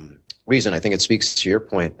reason, I think it speaks to your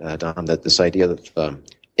point, Don, that this idea that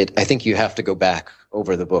I think you have to go back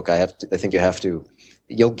over the book. I think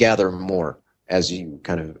you'll gather more as you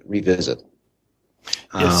kind of revisit.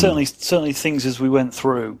 Yeah, certainly things as we went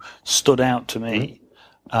through stood out to me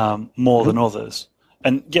more than others.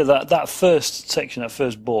 And yeah, that first section, that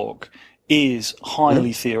first book, is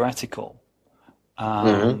highly theoretical,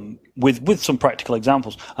 with some practical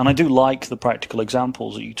examples. And I do like the practical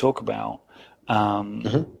examples that you talk about,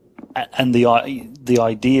 and the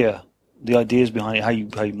ideas behind it, how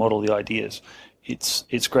you model the ideas.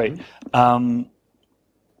 It's great,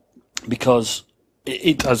 because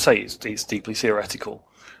I'd say it's deeply theoretical,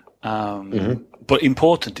 but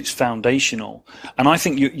important. It's foundational, and I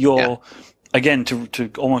think you're again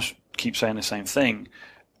to almost keep saying the same thing.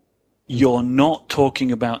 You're not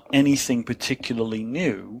talking about anything particularly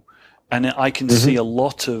new, and I can see a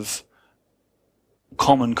lot of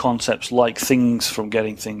common concepts like things from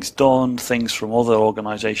getting things done, things from other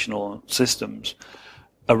organizational systems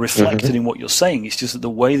are reflected in what you're saying. It's just that the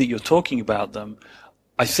way that you're talking about them,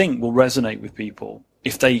 I think, will resonate with people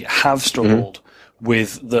if they have struggled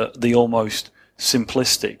with the almost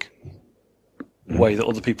simplistic way that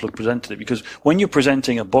other people have presented it. Because when you're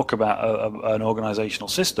presenting a book about an organizational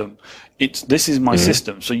system, this is my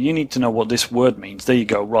system, so you need to know what this word means. There you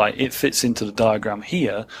go, right, it fits into the diagram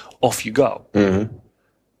here, off you go.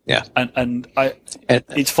 Yeah, and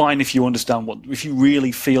it's fine if you understand if you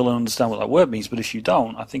really feel and understand what that word means, but if you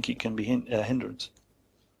don't, I think it can be a hindrance.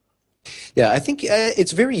 Yeah, I think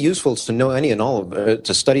it's very useful to know any and all of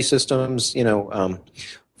to study systems.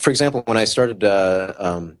 For example, when I started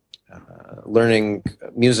learning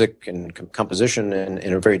music and composition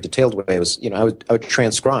in a very detailed way, it was I would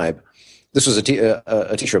transcribe. This was a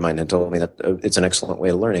teacher of mine had told me that it's an excellent way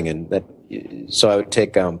of learning, and that so I would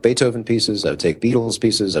take Beethoven pieces, I would take Beatles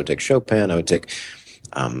pieces, I would take Chopin, I would take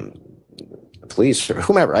Police or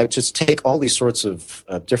whomever. I would just take all these sorts of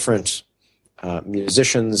different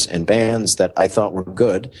musicians and bands that I thought were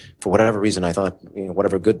good for whatever reason. I thought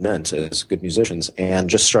whatever good meant is good musicians, and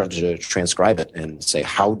just started to transcribe it and say,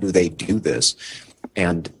 how do they do this,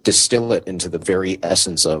 and distill it into the very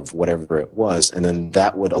essence of whatever it was, and then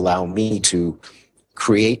that would allow me to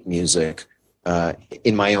create music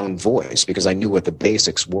in my own voice because I knew what the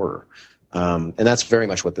basics were. And that's very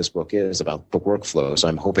much what this book is about, book workflow. So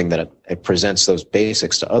I'm hoping that it presents those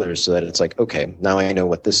basics to others so that it's like, okay, now I know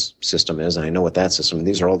what this system is and I know what that system, and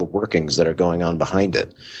these are all the workings that are going on behind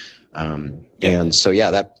it. And so,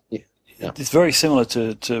 it's very similar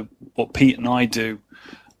to what Pete and I do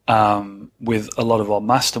with a lot of our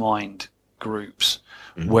mastermind groups,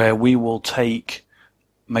 where we will take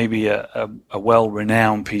maybe a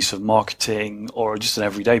well-renowned piece of marketing or just an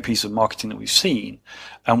everyday piece of marketing that we've seen,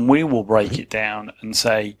 and we will break it down and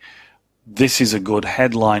say, this is a good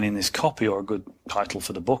headline in this copy, or a good title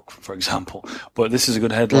for the book, for example, but this is a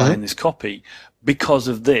good headline in this copy because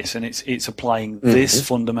of this, and it's applying this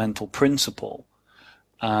fundamental principle.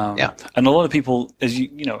 And a lot of people, as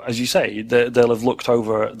you say, they'll have looked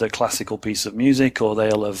over the classical piece of music, or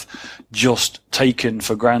they'll have just taken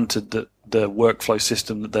for granted that the workflow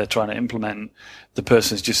system that they're trying to implement, the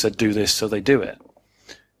person's just said, do this, so they do it.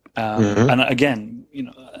 And again,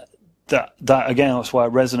 that again, that's why I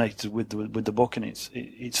resonated with the book and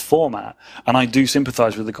its format. And I do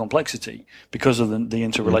sympathize with the complexity because of the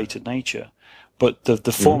interrelated nature. But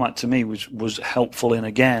the format to me was helpful in,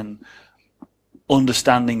 again,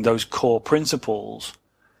 understanding those core principles.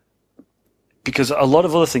 Because a lot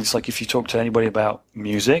of other things, like if you talk to anybody about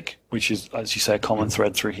music, which is, as you say, a common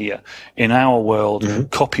thread through here, in our world,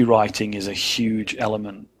 copywriting is a huge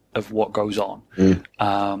element of what goes on,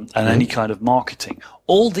 and any kind of marketing.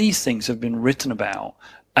 All these things have been written about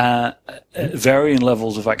at varying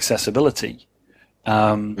levels of accessibility.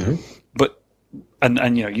 But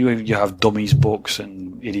you have dummies books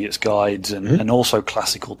and idiots guides and also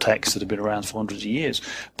classical texts that have been around for hundreds of years.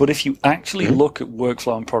 But if you actually look at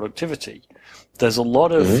workflow and productivity, there's a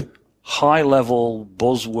lot of high-level,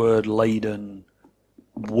 buzzword-laden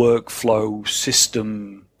workflow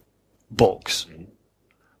system books,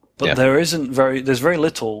 but there's very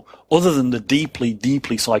little other than the deeply,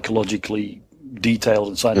 deeply psychologically detailed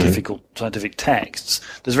and scientific texts.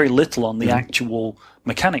 There's very little on the actual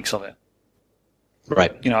mechanics of it.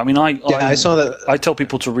 Right. I saw that. I tell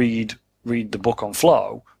people to read the book on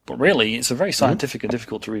flow, but really, it's a very scientific and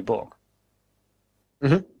difficult to read book.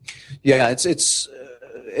 Yeah, it's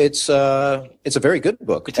a very good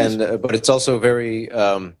book, but it's also very.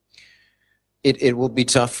 It will be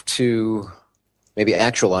tough to maybe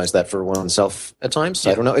actualize that for oneself at times.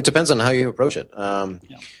 I don't know. It depends on how you approach it.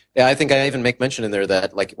 I think I even make mention in there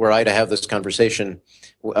that, like, were I to have this conversation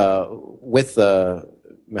with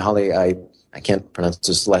Mihaly, I can't pronounce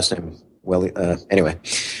his last name well. Anyway,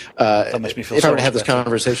 that makes me feel if I were to have this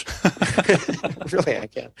conversation, really, I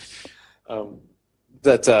can't.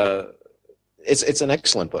 It's an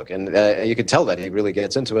excellent book, and you can tell that he really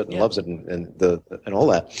gets into it and loves it, and all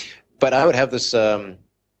that. But I would have this,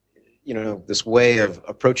 this way of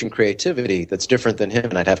approaching creativity that's different than him,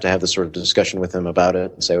 and I'd have to have this sort of discussion with him about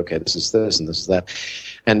it and say, okay, this is this and this is that,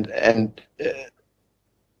 and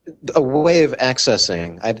a way of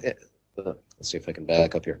accessing. Let's see if I can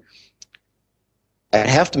back up here. I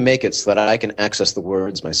have to make it so that I can access the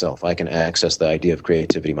words myself. I can access the idea of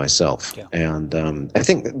creativity myself. Yeah. And I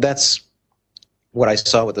think that's what I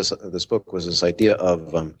saw with this book, was this idea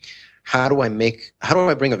of how do I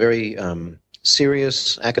bring a very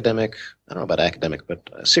serious academic, I don't know about academic, but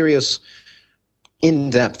a serious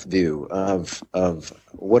in-depth view of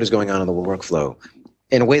what is going on in the workflow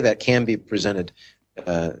in a way that can be presented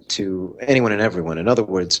to anyone and everyone. In other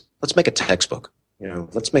words, let's make a textbook.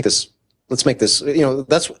 Let's make this,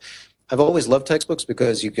 I've always loved textbooks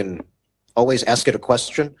because you can always ask it a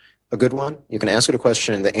question, a good one. You can ask it a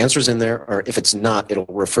question and the answer's in there, or if it's not, it'll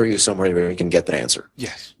refer you somewhere where you can get the answer.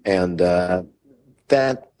 Yes. And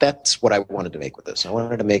that's what I wanted to make with this. I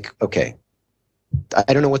wanted to make, okay,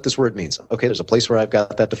 I don't know what this word means. Okay, there's a place where I've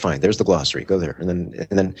got that defined. There's the glossary. Go there. And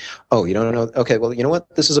then, oh, you don't know? Okay, well, you know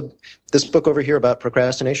what? This book over here about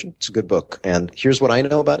procrastination, it's a good book. And here's what I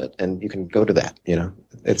know about it, and you can go to that.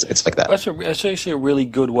 It's like that. That's actually a really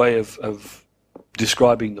good way of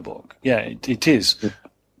describing the book. Yeah, it is.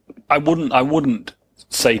 I wouldn't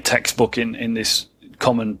say textbook in this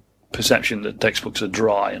common perception that textbooks are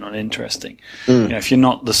dry and uninteresting. If you're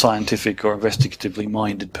not the scientific or investigatively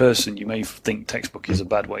minded person, you may think textbook is a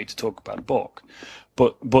bad way to talk about a book.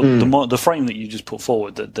 But the frame that you just put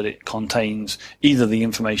forward, that it contains either the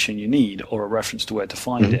information you need or a reference to where to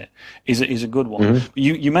find it, is a good one.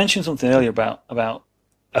 You mentioned something earlier about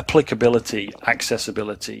applicability,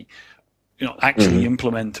 accessibility, actually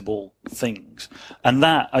implementable things, and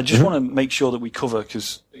that I just want to make sure that we cover,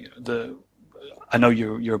 because I know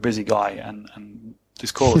you're a busy guy, and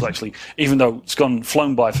this call is actually, even though it's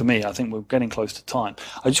flown by for me, I think we're getting close to time.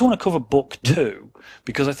 I just want to cover book 2,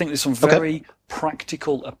 because I think there's some very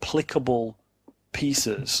practical, applicable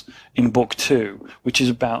pieces in book 2, which is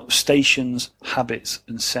about stations, habits,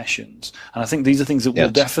 and sessions. And I think these are things that will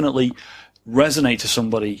definitely resonate to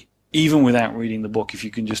somebody, even without reading the book, if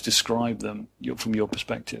you can just describe them from your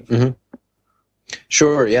perspective.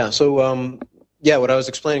 Sure, yeah. So, what I was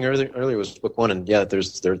explaining earlier was book 1, and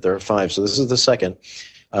there are 5. So this is the second.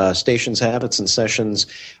 Stations, habits, and sessions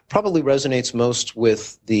probably resonates most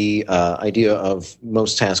with the idea of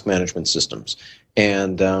most task management systems,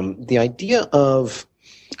 and the idea of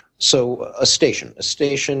a station,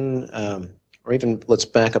 or even let's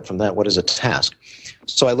back up from that. What is a task?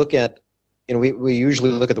 So I look at, we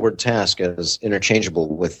usually look at the word task as interchangeable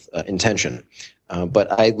with intention.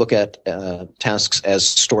 But I look at tasks as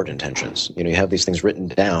stored intentions. You have these things written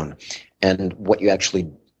down, and what you actually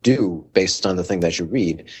do based on the thing that you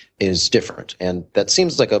read is different. And that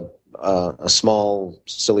seems like a small,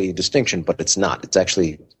 silly distinction, but it's not. It's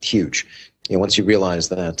actually huge. Once you realize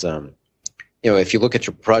that, if you look at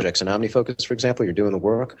your projects in OmniFocus, for example, you're doing the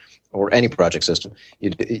work, or any project system,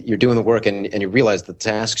 you're doing the work, and you realize the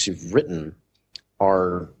tasks you've written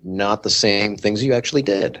are not the same things you actually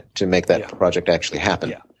did to make that project actually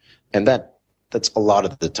happen. Yeah. And that's a lot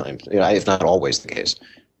of the time, if not always the case.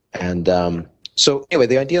 And so anyway,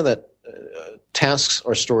 the idea that tasks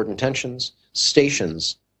are stored intentions,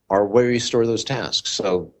 stations are where you store those tasks.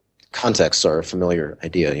 So contexts are a familiar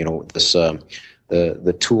idea. This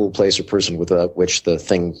the tool, place, or person without which the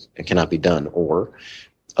thing cannot be done, or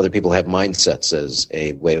other people have mindsets as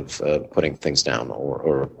a way of putting things down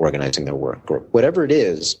or organizing their work, or whatever it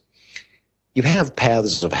is. You have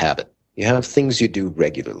paths of habit. You have things you do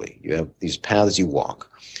regularly. You have these paths you walk.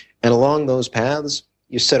 And along those paths,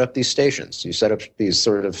 you set up these stations. You set up these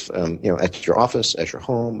sort of, at your office, at your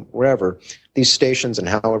home, wherever, these stations, and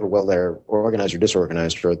however well they're organized or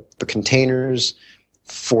disorganized, are the containers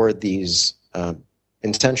for these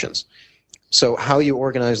intentions. So how you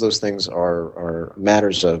organize those things are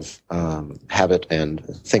matters of habit and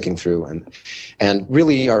thinking through, and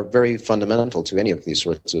really are very fundamental to any of these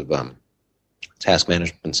sorts of task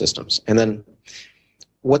management systems. And then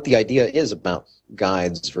what the idea is about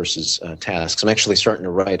guides versus tasks. I'm actually starting to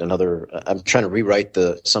write I'm trying to rewrite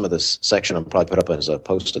some of this section. I'll probably put up as a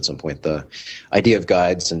post at some point, the idea of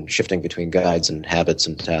guides and shifting between guides and habits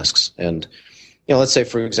and tasks. And, let's say,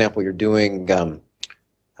 for example, you're doing...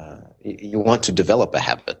 you want to develop a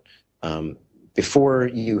habit. Before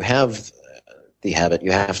you have the habit,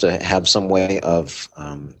 you have to have some way of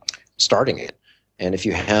starting it. And if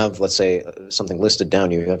you have, let's say, something listed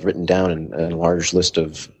down, you have written down in a large list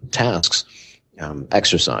of tasks,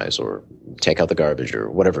 exercise or take out the garbage or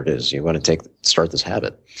whatever it is you want to start this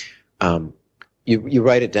habit, you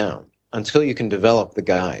write it down until you can develop the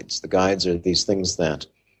guides. The guides are these things that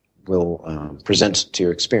will present to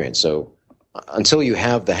your experience. So until you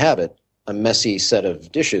have the habit, a messy set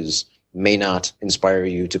of dishes may not inspire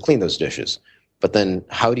you to clean those dishes. But then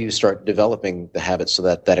how do you start developing the habit so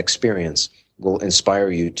that that experience will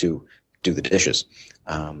inspire you to do the dishes.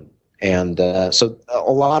 So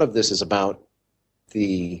a lot of this is about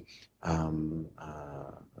the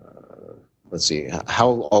let's see,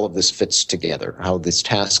 how all of this fits together, how these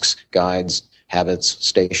tasks, guides, habits,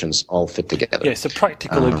 stations all fit together. Yeah, it's a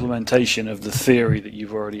practical implementation of the theory that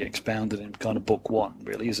you've already expounded in kind of book one,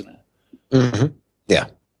 really, isn't it? Mm-hmm. Yeah.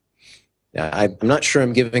 I'm not sure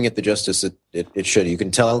I'm giving it the justice it should. You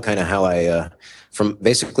can tell kind of how from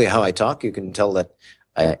basically how I talk, you can tell that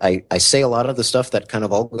I say a lot of the stuff that kind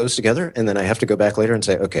of all goes together, and then I have to go back later and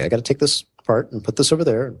say, okay, I got to take this apart and put this over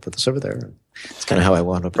there and put this over there. It's kind of how I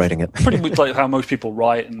wound up writing it. Pretty much like how most people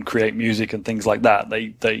write and create music and things like that.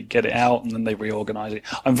 They get it out and then they reorganize it.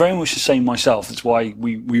 I'm very much the same myself. That's why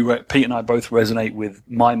Pete and I both resonate with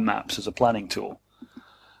mind maps as a planning tool.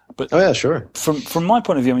 But oh yeah, sure. From my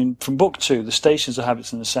point of view, I mean, from book two, the stations, the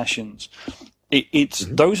habits, and the sessions, it's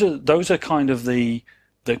those are kind of the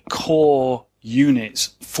core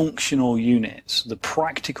units, functional units, the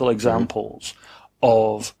practical examples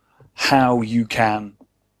of how you can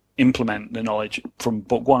implement the knowledge from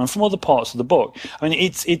book one and from other parts of the book. I mean,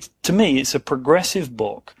 it's to me, it's a progressive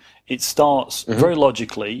book. It starts very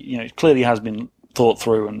logically. You know, it clearly has been thought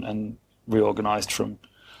through and reorganized from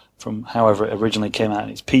however it originally came out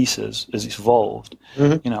in its pieces as it's evolved.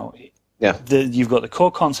 You know, you've got the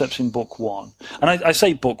core concepts in book one, and I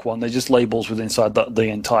say book one; they're just labels within inside the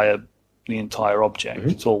entire object.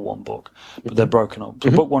 It's all one book, but they're broken up.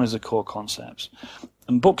 So book one is the core concepts,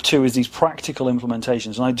 and book two is these practical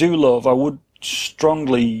implementations. And I would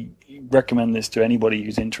strongly recommend this to anybody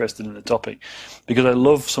who's interested in the topic, because I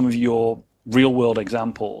love some of your real world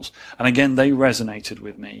examples, and again, they resonated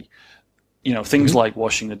with me. You know, things like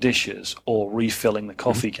washing the dishes or refilling the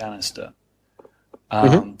coffee canister,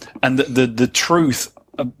 and the truth,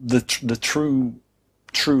 the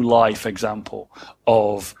true life example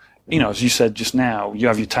of, you know, as you said just now, you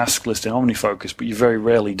have your task list in OmniFocus, but you very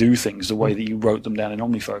rarely do things the way that you wrote them down in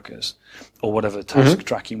OmniFocus, or whatever task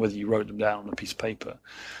tracking, whether you wrote them down on a piece of paper,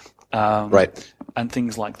 right, and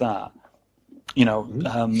things like that. You know,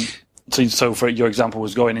 so for your example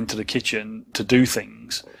was going into the kitchen to do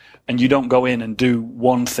things. And you don't go in and do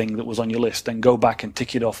one thing that was on your list, then go back and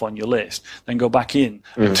tick it off on your list, then go back in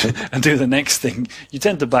and do the next thing. You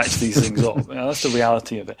tend to batch these things up. You know, that's the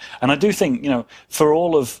reality of it. And I do think, you know,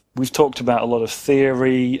 we've talked about a lot of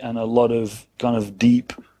theory and a lot of kind of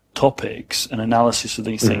deep topics and analysis of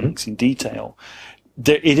these things in detail.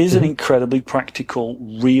 It is an incredibly practical,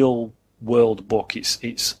 real world book.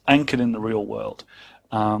 It's anchored in the real world.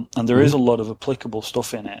 And there is a lot of applicable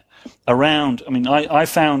stuff in it. Around, I mean, I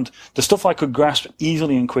found the stuff I could grasp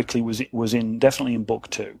easily and quickly was definitely in book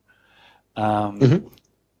two. But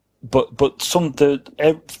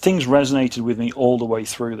things resonated with me all the way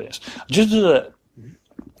through this. Just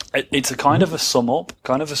it's a kind of a sum up,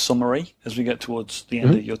 kind of a summary as we get towards the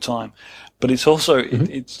end of your time. But it's also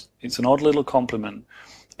it's an odd little compliment.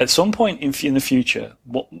 At some point in the future,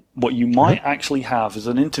 what you might actually have is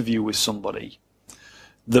an interview with somebody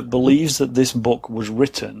that believes that this book was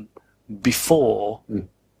written before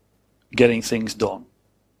getting things done,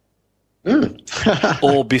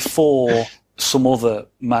 or before some other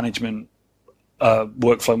management,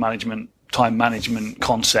 workflow management, time management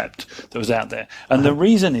concept that was out there. And the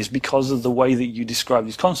reason is because of the way that you describe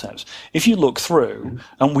these concepts. If you look through,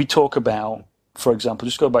 and we talk about, for example,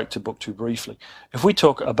 just go back to book two briefly. If we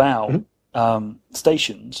talk about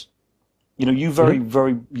stations, you know, you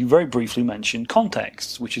very briefly mentioned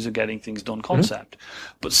contexts, which is a getting things done concept.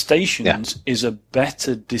 But stations is a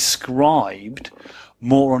better described,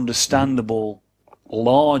 more understandable,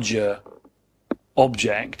 larger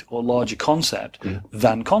object or larger concept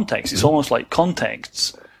than context. It's almost like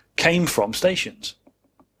contexts came from stations.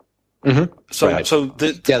 So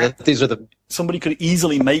these are the. Somebody could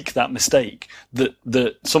easily make that mistake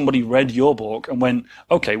that somebody read your book and went,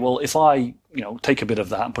 okay, well, if I take a bit of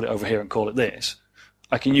that and put it over here and call it this,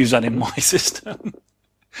 I can use that in my system.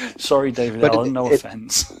 Sorry, David Allen, no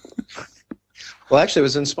offense. Well, actually, it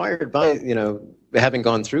was inspired by having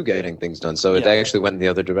gone through getting things done. So it actually went in the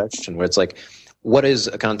other direction, where it's like, what is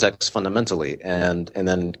a context fundamentally, and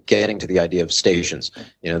then getting to the idea of stations.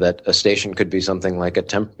 That a station could be something like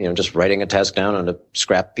just writing a task down on a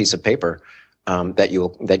scrap piece of paper that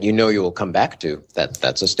you will come back to.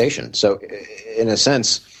 That's a station. So, in a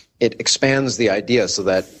sense, it expands the idea so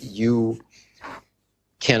that you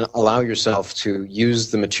can allow yourself to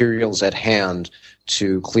use the materials at hand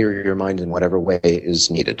to clear your mind in whatever way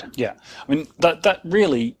is needed. Yeah, I mean that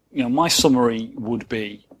really, my summary would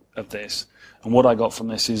be of this. And what I got from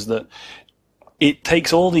this is that it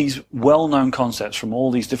takes all these well-known concepts from all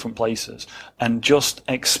these different places and just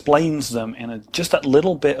explains them in just that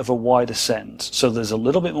little bit of a wider sense. So there's a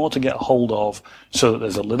little bit more to get a hold of, so that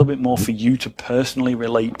there's a little bit more for you to personally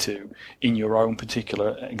relate to in your own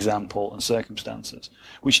particular example and circumstances,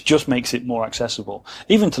 which just makes it more accessible.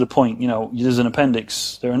 Even to the point, there's an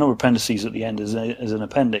appendix, there are a number of appendices at the end as an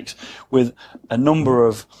appendix with a number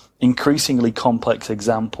of increasingly complex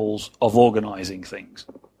examples of organizing things.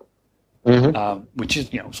 Which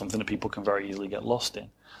is, something that people can very easily get lost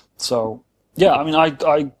in. So, yeah, I mean,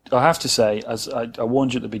 I have to say, as I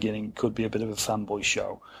warned you at the beginning, it could be a bit of a fanboy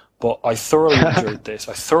show, but I thoroughly enjoyed this.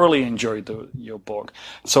 I thoroughly enjoyed your book.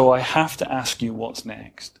 So I have to ask you, what's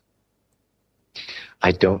next?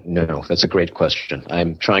 I don't know. That's a great question.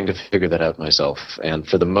 I'm trying to figure that out myself. And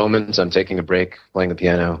for the moment, I'm taking a break, playing the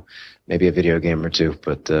piano, maybe a video game or two,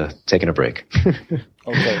 but taking a break.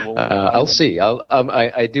 Okay. Well, I'll see.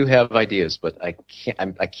 I do have ideas, but I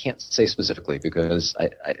can't say specifically because I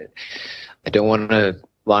don't want to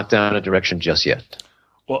lock down a direction just yet.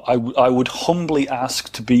 Well, I would humbly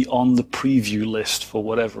ask to be on the preview list for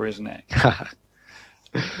whatever is next.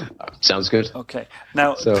 Sounds good. Okay.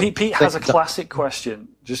 Now, So, Pete has a classic question,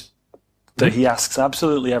 just that he asks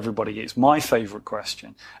absolutely everybody. It's my favorite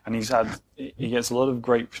question, and he gets a lot of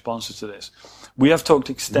great responses to this. We have talked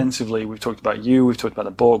extensively. We've talked about you. We've talked about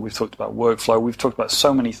the book. We've talked about workflow. We've talked about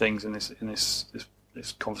so many things in this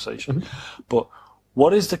conversation. But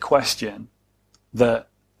what is the question that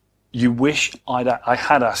you wish I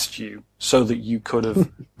had asked you, so that you could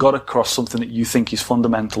have got across something that you think is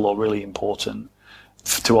fundamental or really important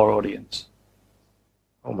to our audience?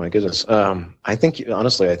 Oh my goodness. I think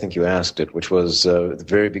you asked it, which was at the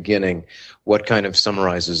very beginning, what kind of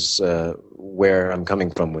summarizes where I'm coming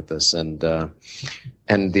from with this, and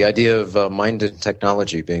the idea of mind and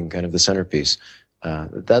technology being kind of the centerpiece.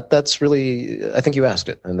 That's really, I think you asked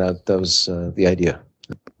it, and that was the idea.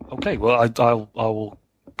 Okay, well, I will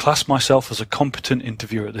class myself as a competent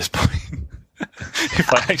interviewer at this point.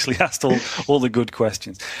 If I actually asked all the good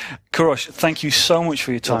questions. Kourosh, thank you so much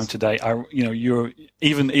for your time today. You're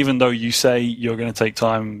even though you say you're going to take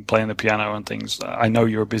time playing the piano and things, I know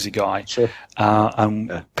you're a busy guy. Sure.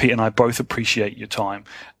 Pete and I both appreciate your time,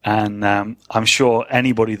 and I'm sure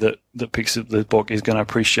anybody that picks up the book is going to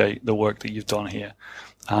appreciate the work that you've done here.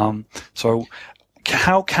 So,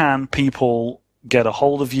 how can people get a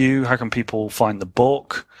hold of you? How can people find the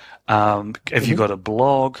book? Have you got a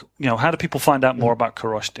blog? How do people find out more about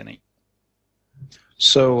Kourosh Dini?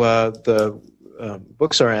 So the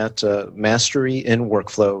books are at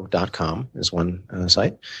masteryinworkflow.com is one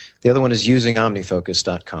site. The other one is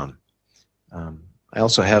usingomnifocus.com. I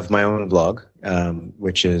also have my own blog,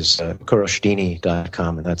 which is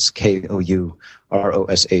KouroshDini.com, and that's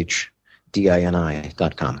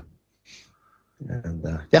KOUROSHDINI.com. And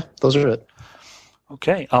those are it.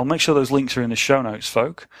 Okay, I'll make sure those links are in the show notes,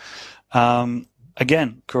 folk.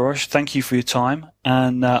 Again, Kourosh, thank you for your time,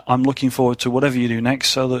 and I'm looking forward to whatever you do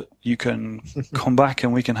next, so that you can come back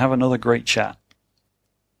and we can have another great chat.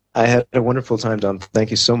 I had a wonderful time, Dom.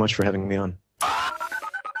 Thank you so much for having me on.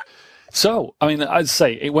 So, I mean, I'd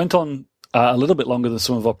say it went on a little bit longer than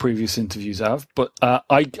some of our previous interviews have, but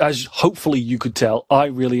as hopefully you could tell, I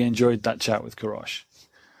really enjoyed that chat with Kourosh.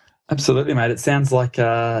 Absolutely, mate. It sounds like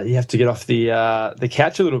you have to get off the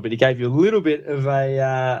couch a little bit. He gave you a little bit of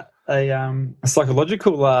a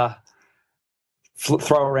psychological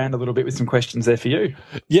throw around a little bit with some questions there for you.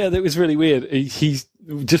 Yeah, that was really weird. He's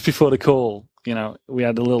just before the call, we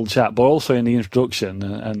had a little chat, but also in the introduction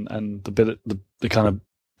and the kind of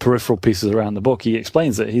peripheral pieces around the book, he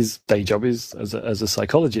explains that his day job is as a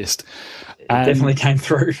psychologist. It definitely came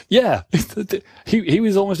through. Yeah, he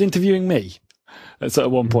was almost interviewing me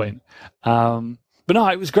at one point. But no,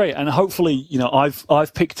 it was great. And hopefully,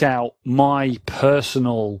 I've picked out my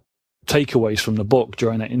personal takeaways from the book.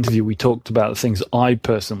 During that interview, we talked about the things that I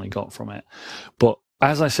personally got from it. But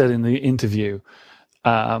as I said in the interview,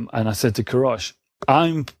 and I said to Kourosh,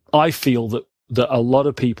 I feel that a lot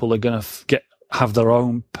of people are going to have their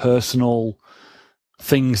own personal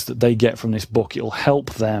things that they get from this book. It'll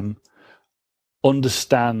help them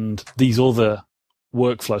understand these other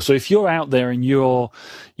workflow. So if you're out there and you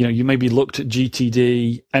maybe looked at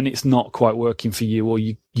GTD and it's not quite working for you, or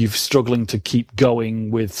you're struggling to keep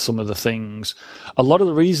going with some of the things, a lot of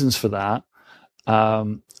the reasons for that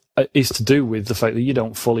is to do with the fact that you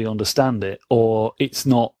don't fully understand it, or it's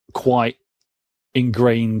not quite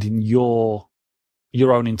ingrained in your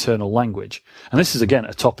own internal language. And this is, again,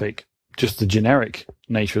 a topic, just the generic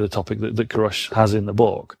nature of the topic that Kourosh has in the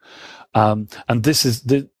book. And this is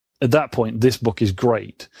at that point, this book is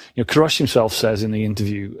great. Kourosh himself says in the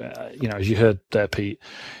interview, as you heard there, Pete,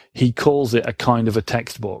 he calls it a kind of a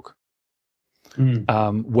textbook,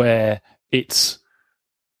 where it's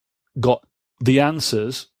got the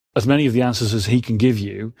answers, as many of the answers as he can give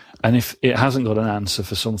you, and if it hasn't got an answer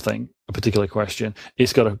for something, a particular question,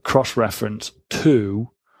 it's got a cross-reference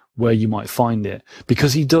to where you might find it.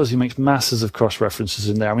 Because he makes masses of cross-references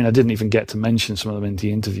in there. I mean, I didn't even get to mention some of them in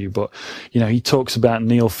the interview, but, he talks about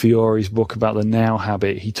Neil Fiore's book about the now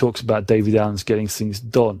habit. He talks about David Allen's Getting Things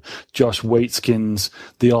Done, Josh Waitzkin's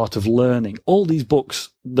The Art of Learning. All these books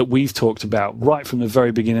that we've talked about right from the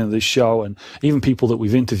very beginning of this show, and even people that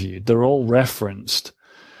we've interviewed, they're all referenced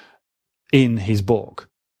in his book.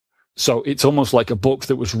 So it's almost like a book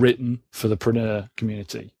that was written for the preneur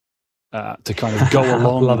community. To kind of go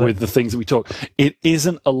along with the things that we talk. It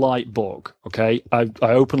isn't a light book, okay? I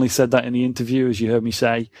openly said that in the interview, as you heard me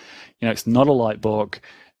say. It's not a light book.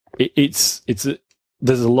 There's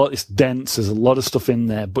a lot. It's dense. There's a lot of stuff in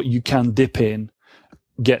there, but you can dip in,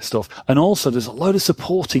 get stuff, and also there's a load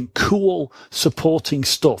of cool supporting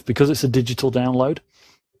stuff because it's a digital download.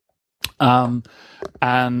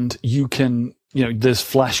 And you can. There's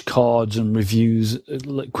flashcards and reviews,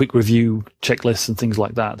 quick review checklists and things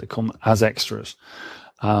like that come as extras.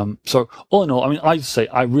 So all in all, I mean, I'd say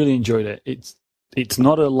I really enjoyed it. It's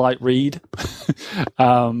not a light read,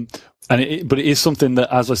 but it is something that,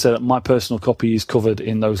 as I said, my personal copy is covered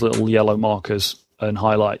in those little yellow markers and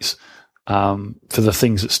highlights for the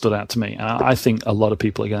things that stood out to me. And I think a lot of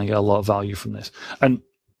people are going to get a lot of value from this, and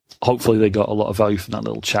hopefully they got a lot of value from that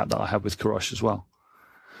little chat that I had with Kourosh as well.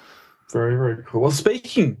 Very, very cool. Well,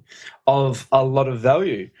 speaking of a lot of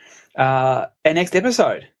value, our next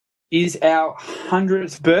episode is our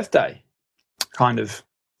 100th birthday kind of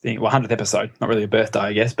thing. Well, 100th episode, not really a birthday,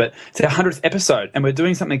 I guess, but it's our 100th episode, and we're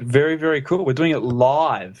doing something very, very cool. We're doing it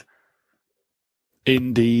live.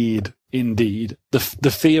 Indeed. The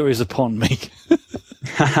fear is upon me.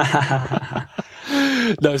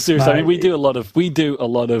 No, seriously. Mate, I mean, we do a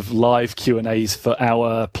lot of live Q&As for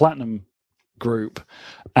our Platinum group,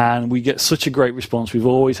 and we get such a great response. We've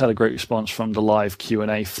always had a great response from the live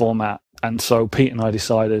Q&A format, and so Pete and I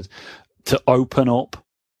decided to open up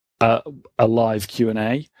a live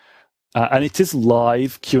Q&A, and it is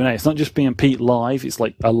live Q&A. It's not just being Pete live; it's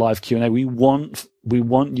like a live Q&A. We want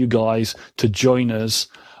you guys to join us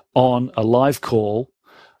on a live call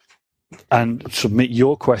and submit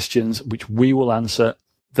your questions, which we will answer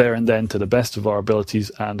there and then to the best of our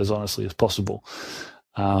abilities and as honestly as possible.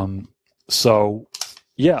 So,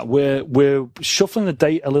 yeah, we're shuffling the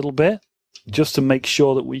date a little bit just to make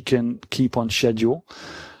sure that we can keep on schedule.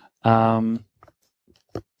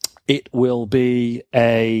 It will be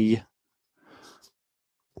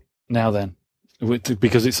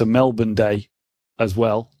because it's a Melbourne day as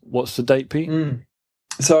well. What's the date, Pete?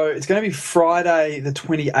 So it's going to be Friday the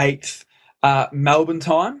 28th Melbourne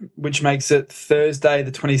time, which makes it Thursday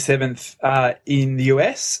the 27th in the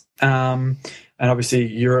US. And obviously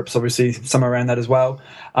Europe's obviously somewhere around that as well.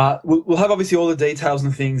 We'll have obviously all the details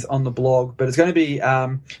and things on the blog, but it's going to be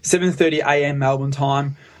 7:30 a.m. Melbourne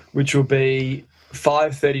time, which will be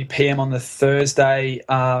 5:30 p.m. on the Thursday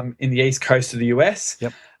in the east coast of the US.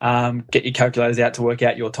 Yep. Get your calculators out to work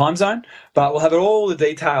out your time zone. But we'll have all the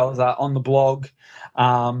details on the blog.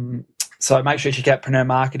 So make sure you check out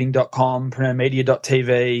PreneurMarketing.com,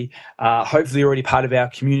 PreneurMedia.tv. Hopefully you're already part of our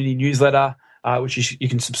community newsletter, which you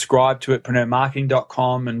can subscribe to at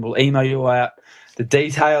PreneurMarketing.com, and we'll email you out the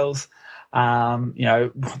details.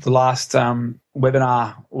 The last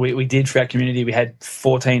webinar we did for our community, we had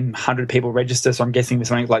 1,400 people register. So I'm guessing with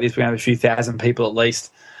something like this, we're going to have a few thousand people at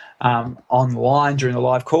least online during the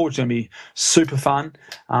live call, which is going to be super fun.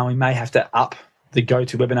 We may have to up the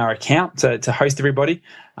GoToWebinar account to host everybody,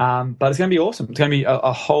 but it's going to be awesome. It's going to be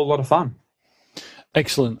a whole lot of fun.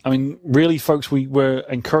 Excellent. I mean, really, folks, we're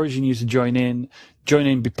encouraging you to join in,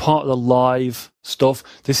 be part of the live stuff.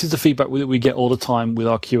 This is the feedback that we get all the time with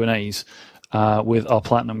our Q&As with our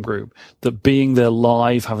Platinum group, that being there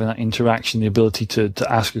live, having that interaction, the ability to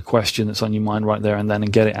ask a question that's on your mind right there and then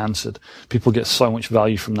and get it answered. People get so much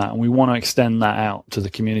value from that, and we want to extend that out to the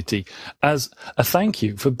community as a thank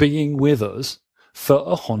you for being with us for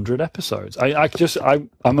 100 episodes. I'm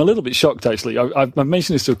a little bit shocked, actually. I've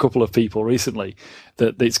mentioned this to a couple of people recently,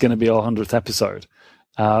 that it's going to be our 100th episode.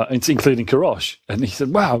 It's including Kourosh, and he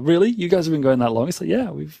said, "Wow, really? You guys have been going that long?" I said,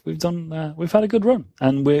 "Yeah, we've had a good run,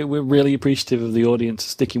 and we're really appreciative of the audience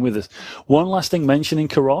sticking with us." One last thing, mentioning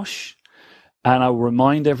Kourosh, and I will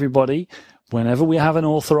remind everybody: whenever we have an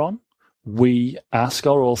author on, we ask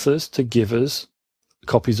our authors to give us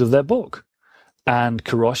copies of their book, and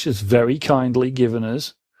Kourosh has very kindly given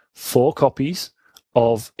us 4 copies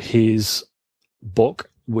of his book,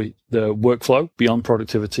 with the workflow Beyond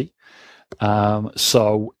Productivity.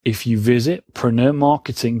 So if you visit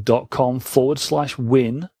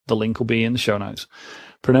preneurmarketing.com/win, the link will be in the show notes.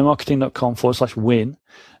 preneurmarketing.com/win,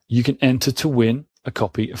 you can enter to win a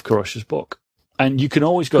copy of Kourosh's book. And you can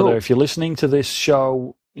always go there if you're listening to this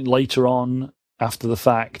show later on after the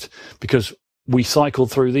fact, because we cycle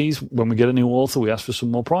through these. When we get a new author, we ask for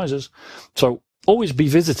some more prizes. So always be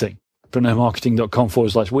visiting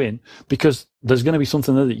preneurmarketing.com/win, because there's going to be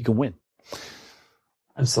something there that you can win.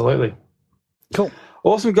 Absolutely. Cool.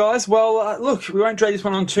 Awesome, guys. Well, look, we won't drag this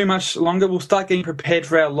one on too much longer. We'll start getting prepared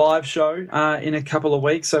for our live show in a couple of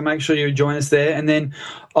weeks, so make sure you join us there. And then,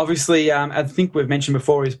 obviously, I think we've mentioned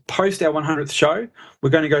before, is post our 100th show, we're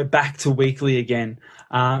going to go back to weekly again,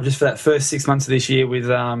 just for that first 6 months of this year with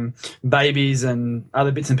babies and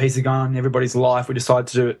other bits and pieces going on in everybody's life. We decided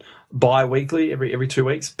to do it bi-weekly, every 2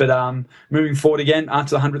 weeks. But moving forward again,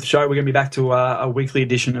 after the 100th show, we're going to be back to a weekly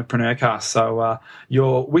edition of PreneurCast. So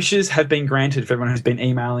your wishes have been granted for everyone who's been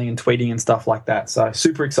emailing and tweeting and stuff like that. So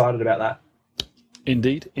super excited about that.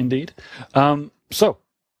 Indeed. So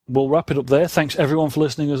we'll wrap it up there. Thanks everyone for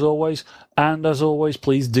listening as always. And as always,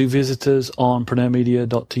 please do visit us on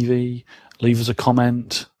preneurmedia.tv. Leave us a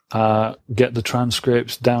comment, get the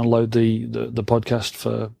transcripts, download the podcast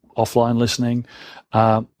for offline listening,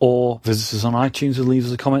 or visit us on iTunes and leave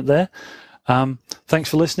us a comment there. Thanks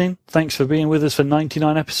for listening. Thanks for being with us for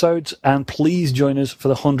 99 episodes. And please join us for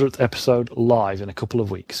the 100th episode live in a couple of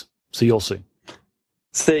weeks. See you all soon.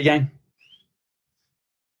 See you again.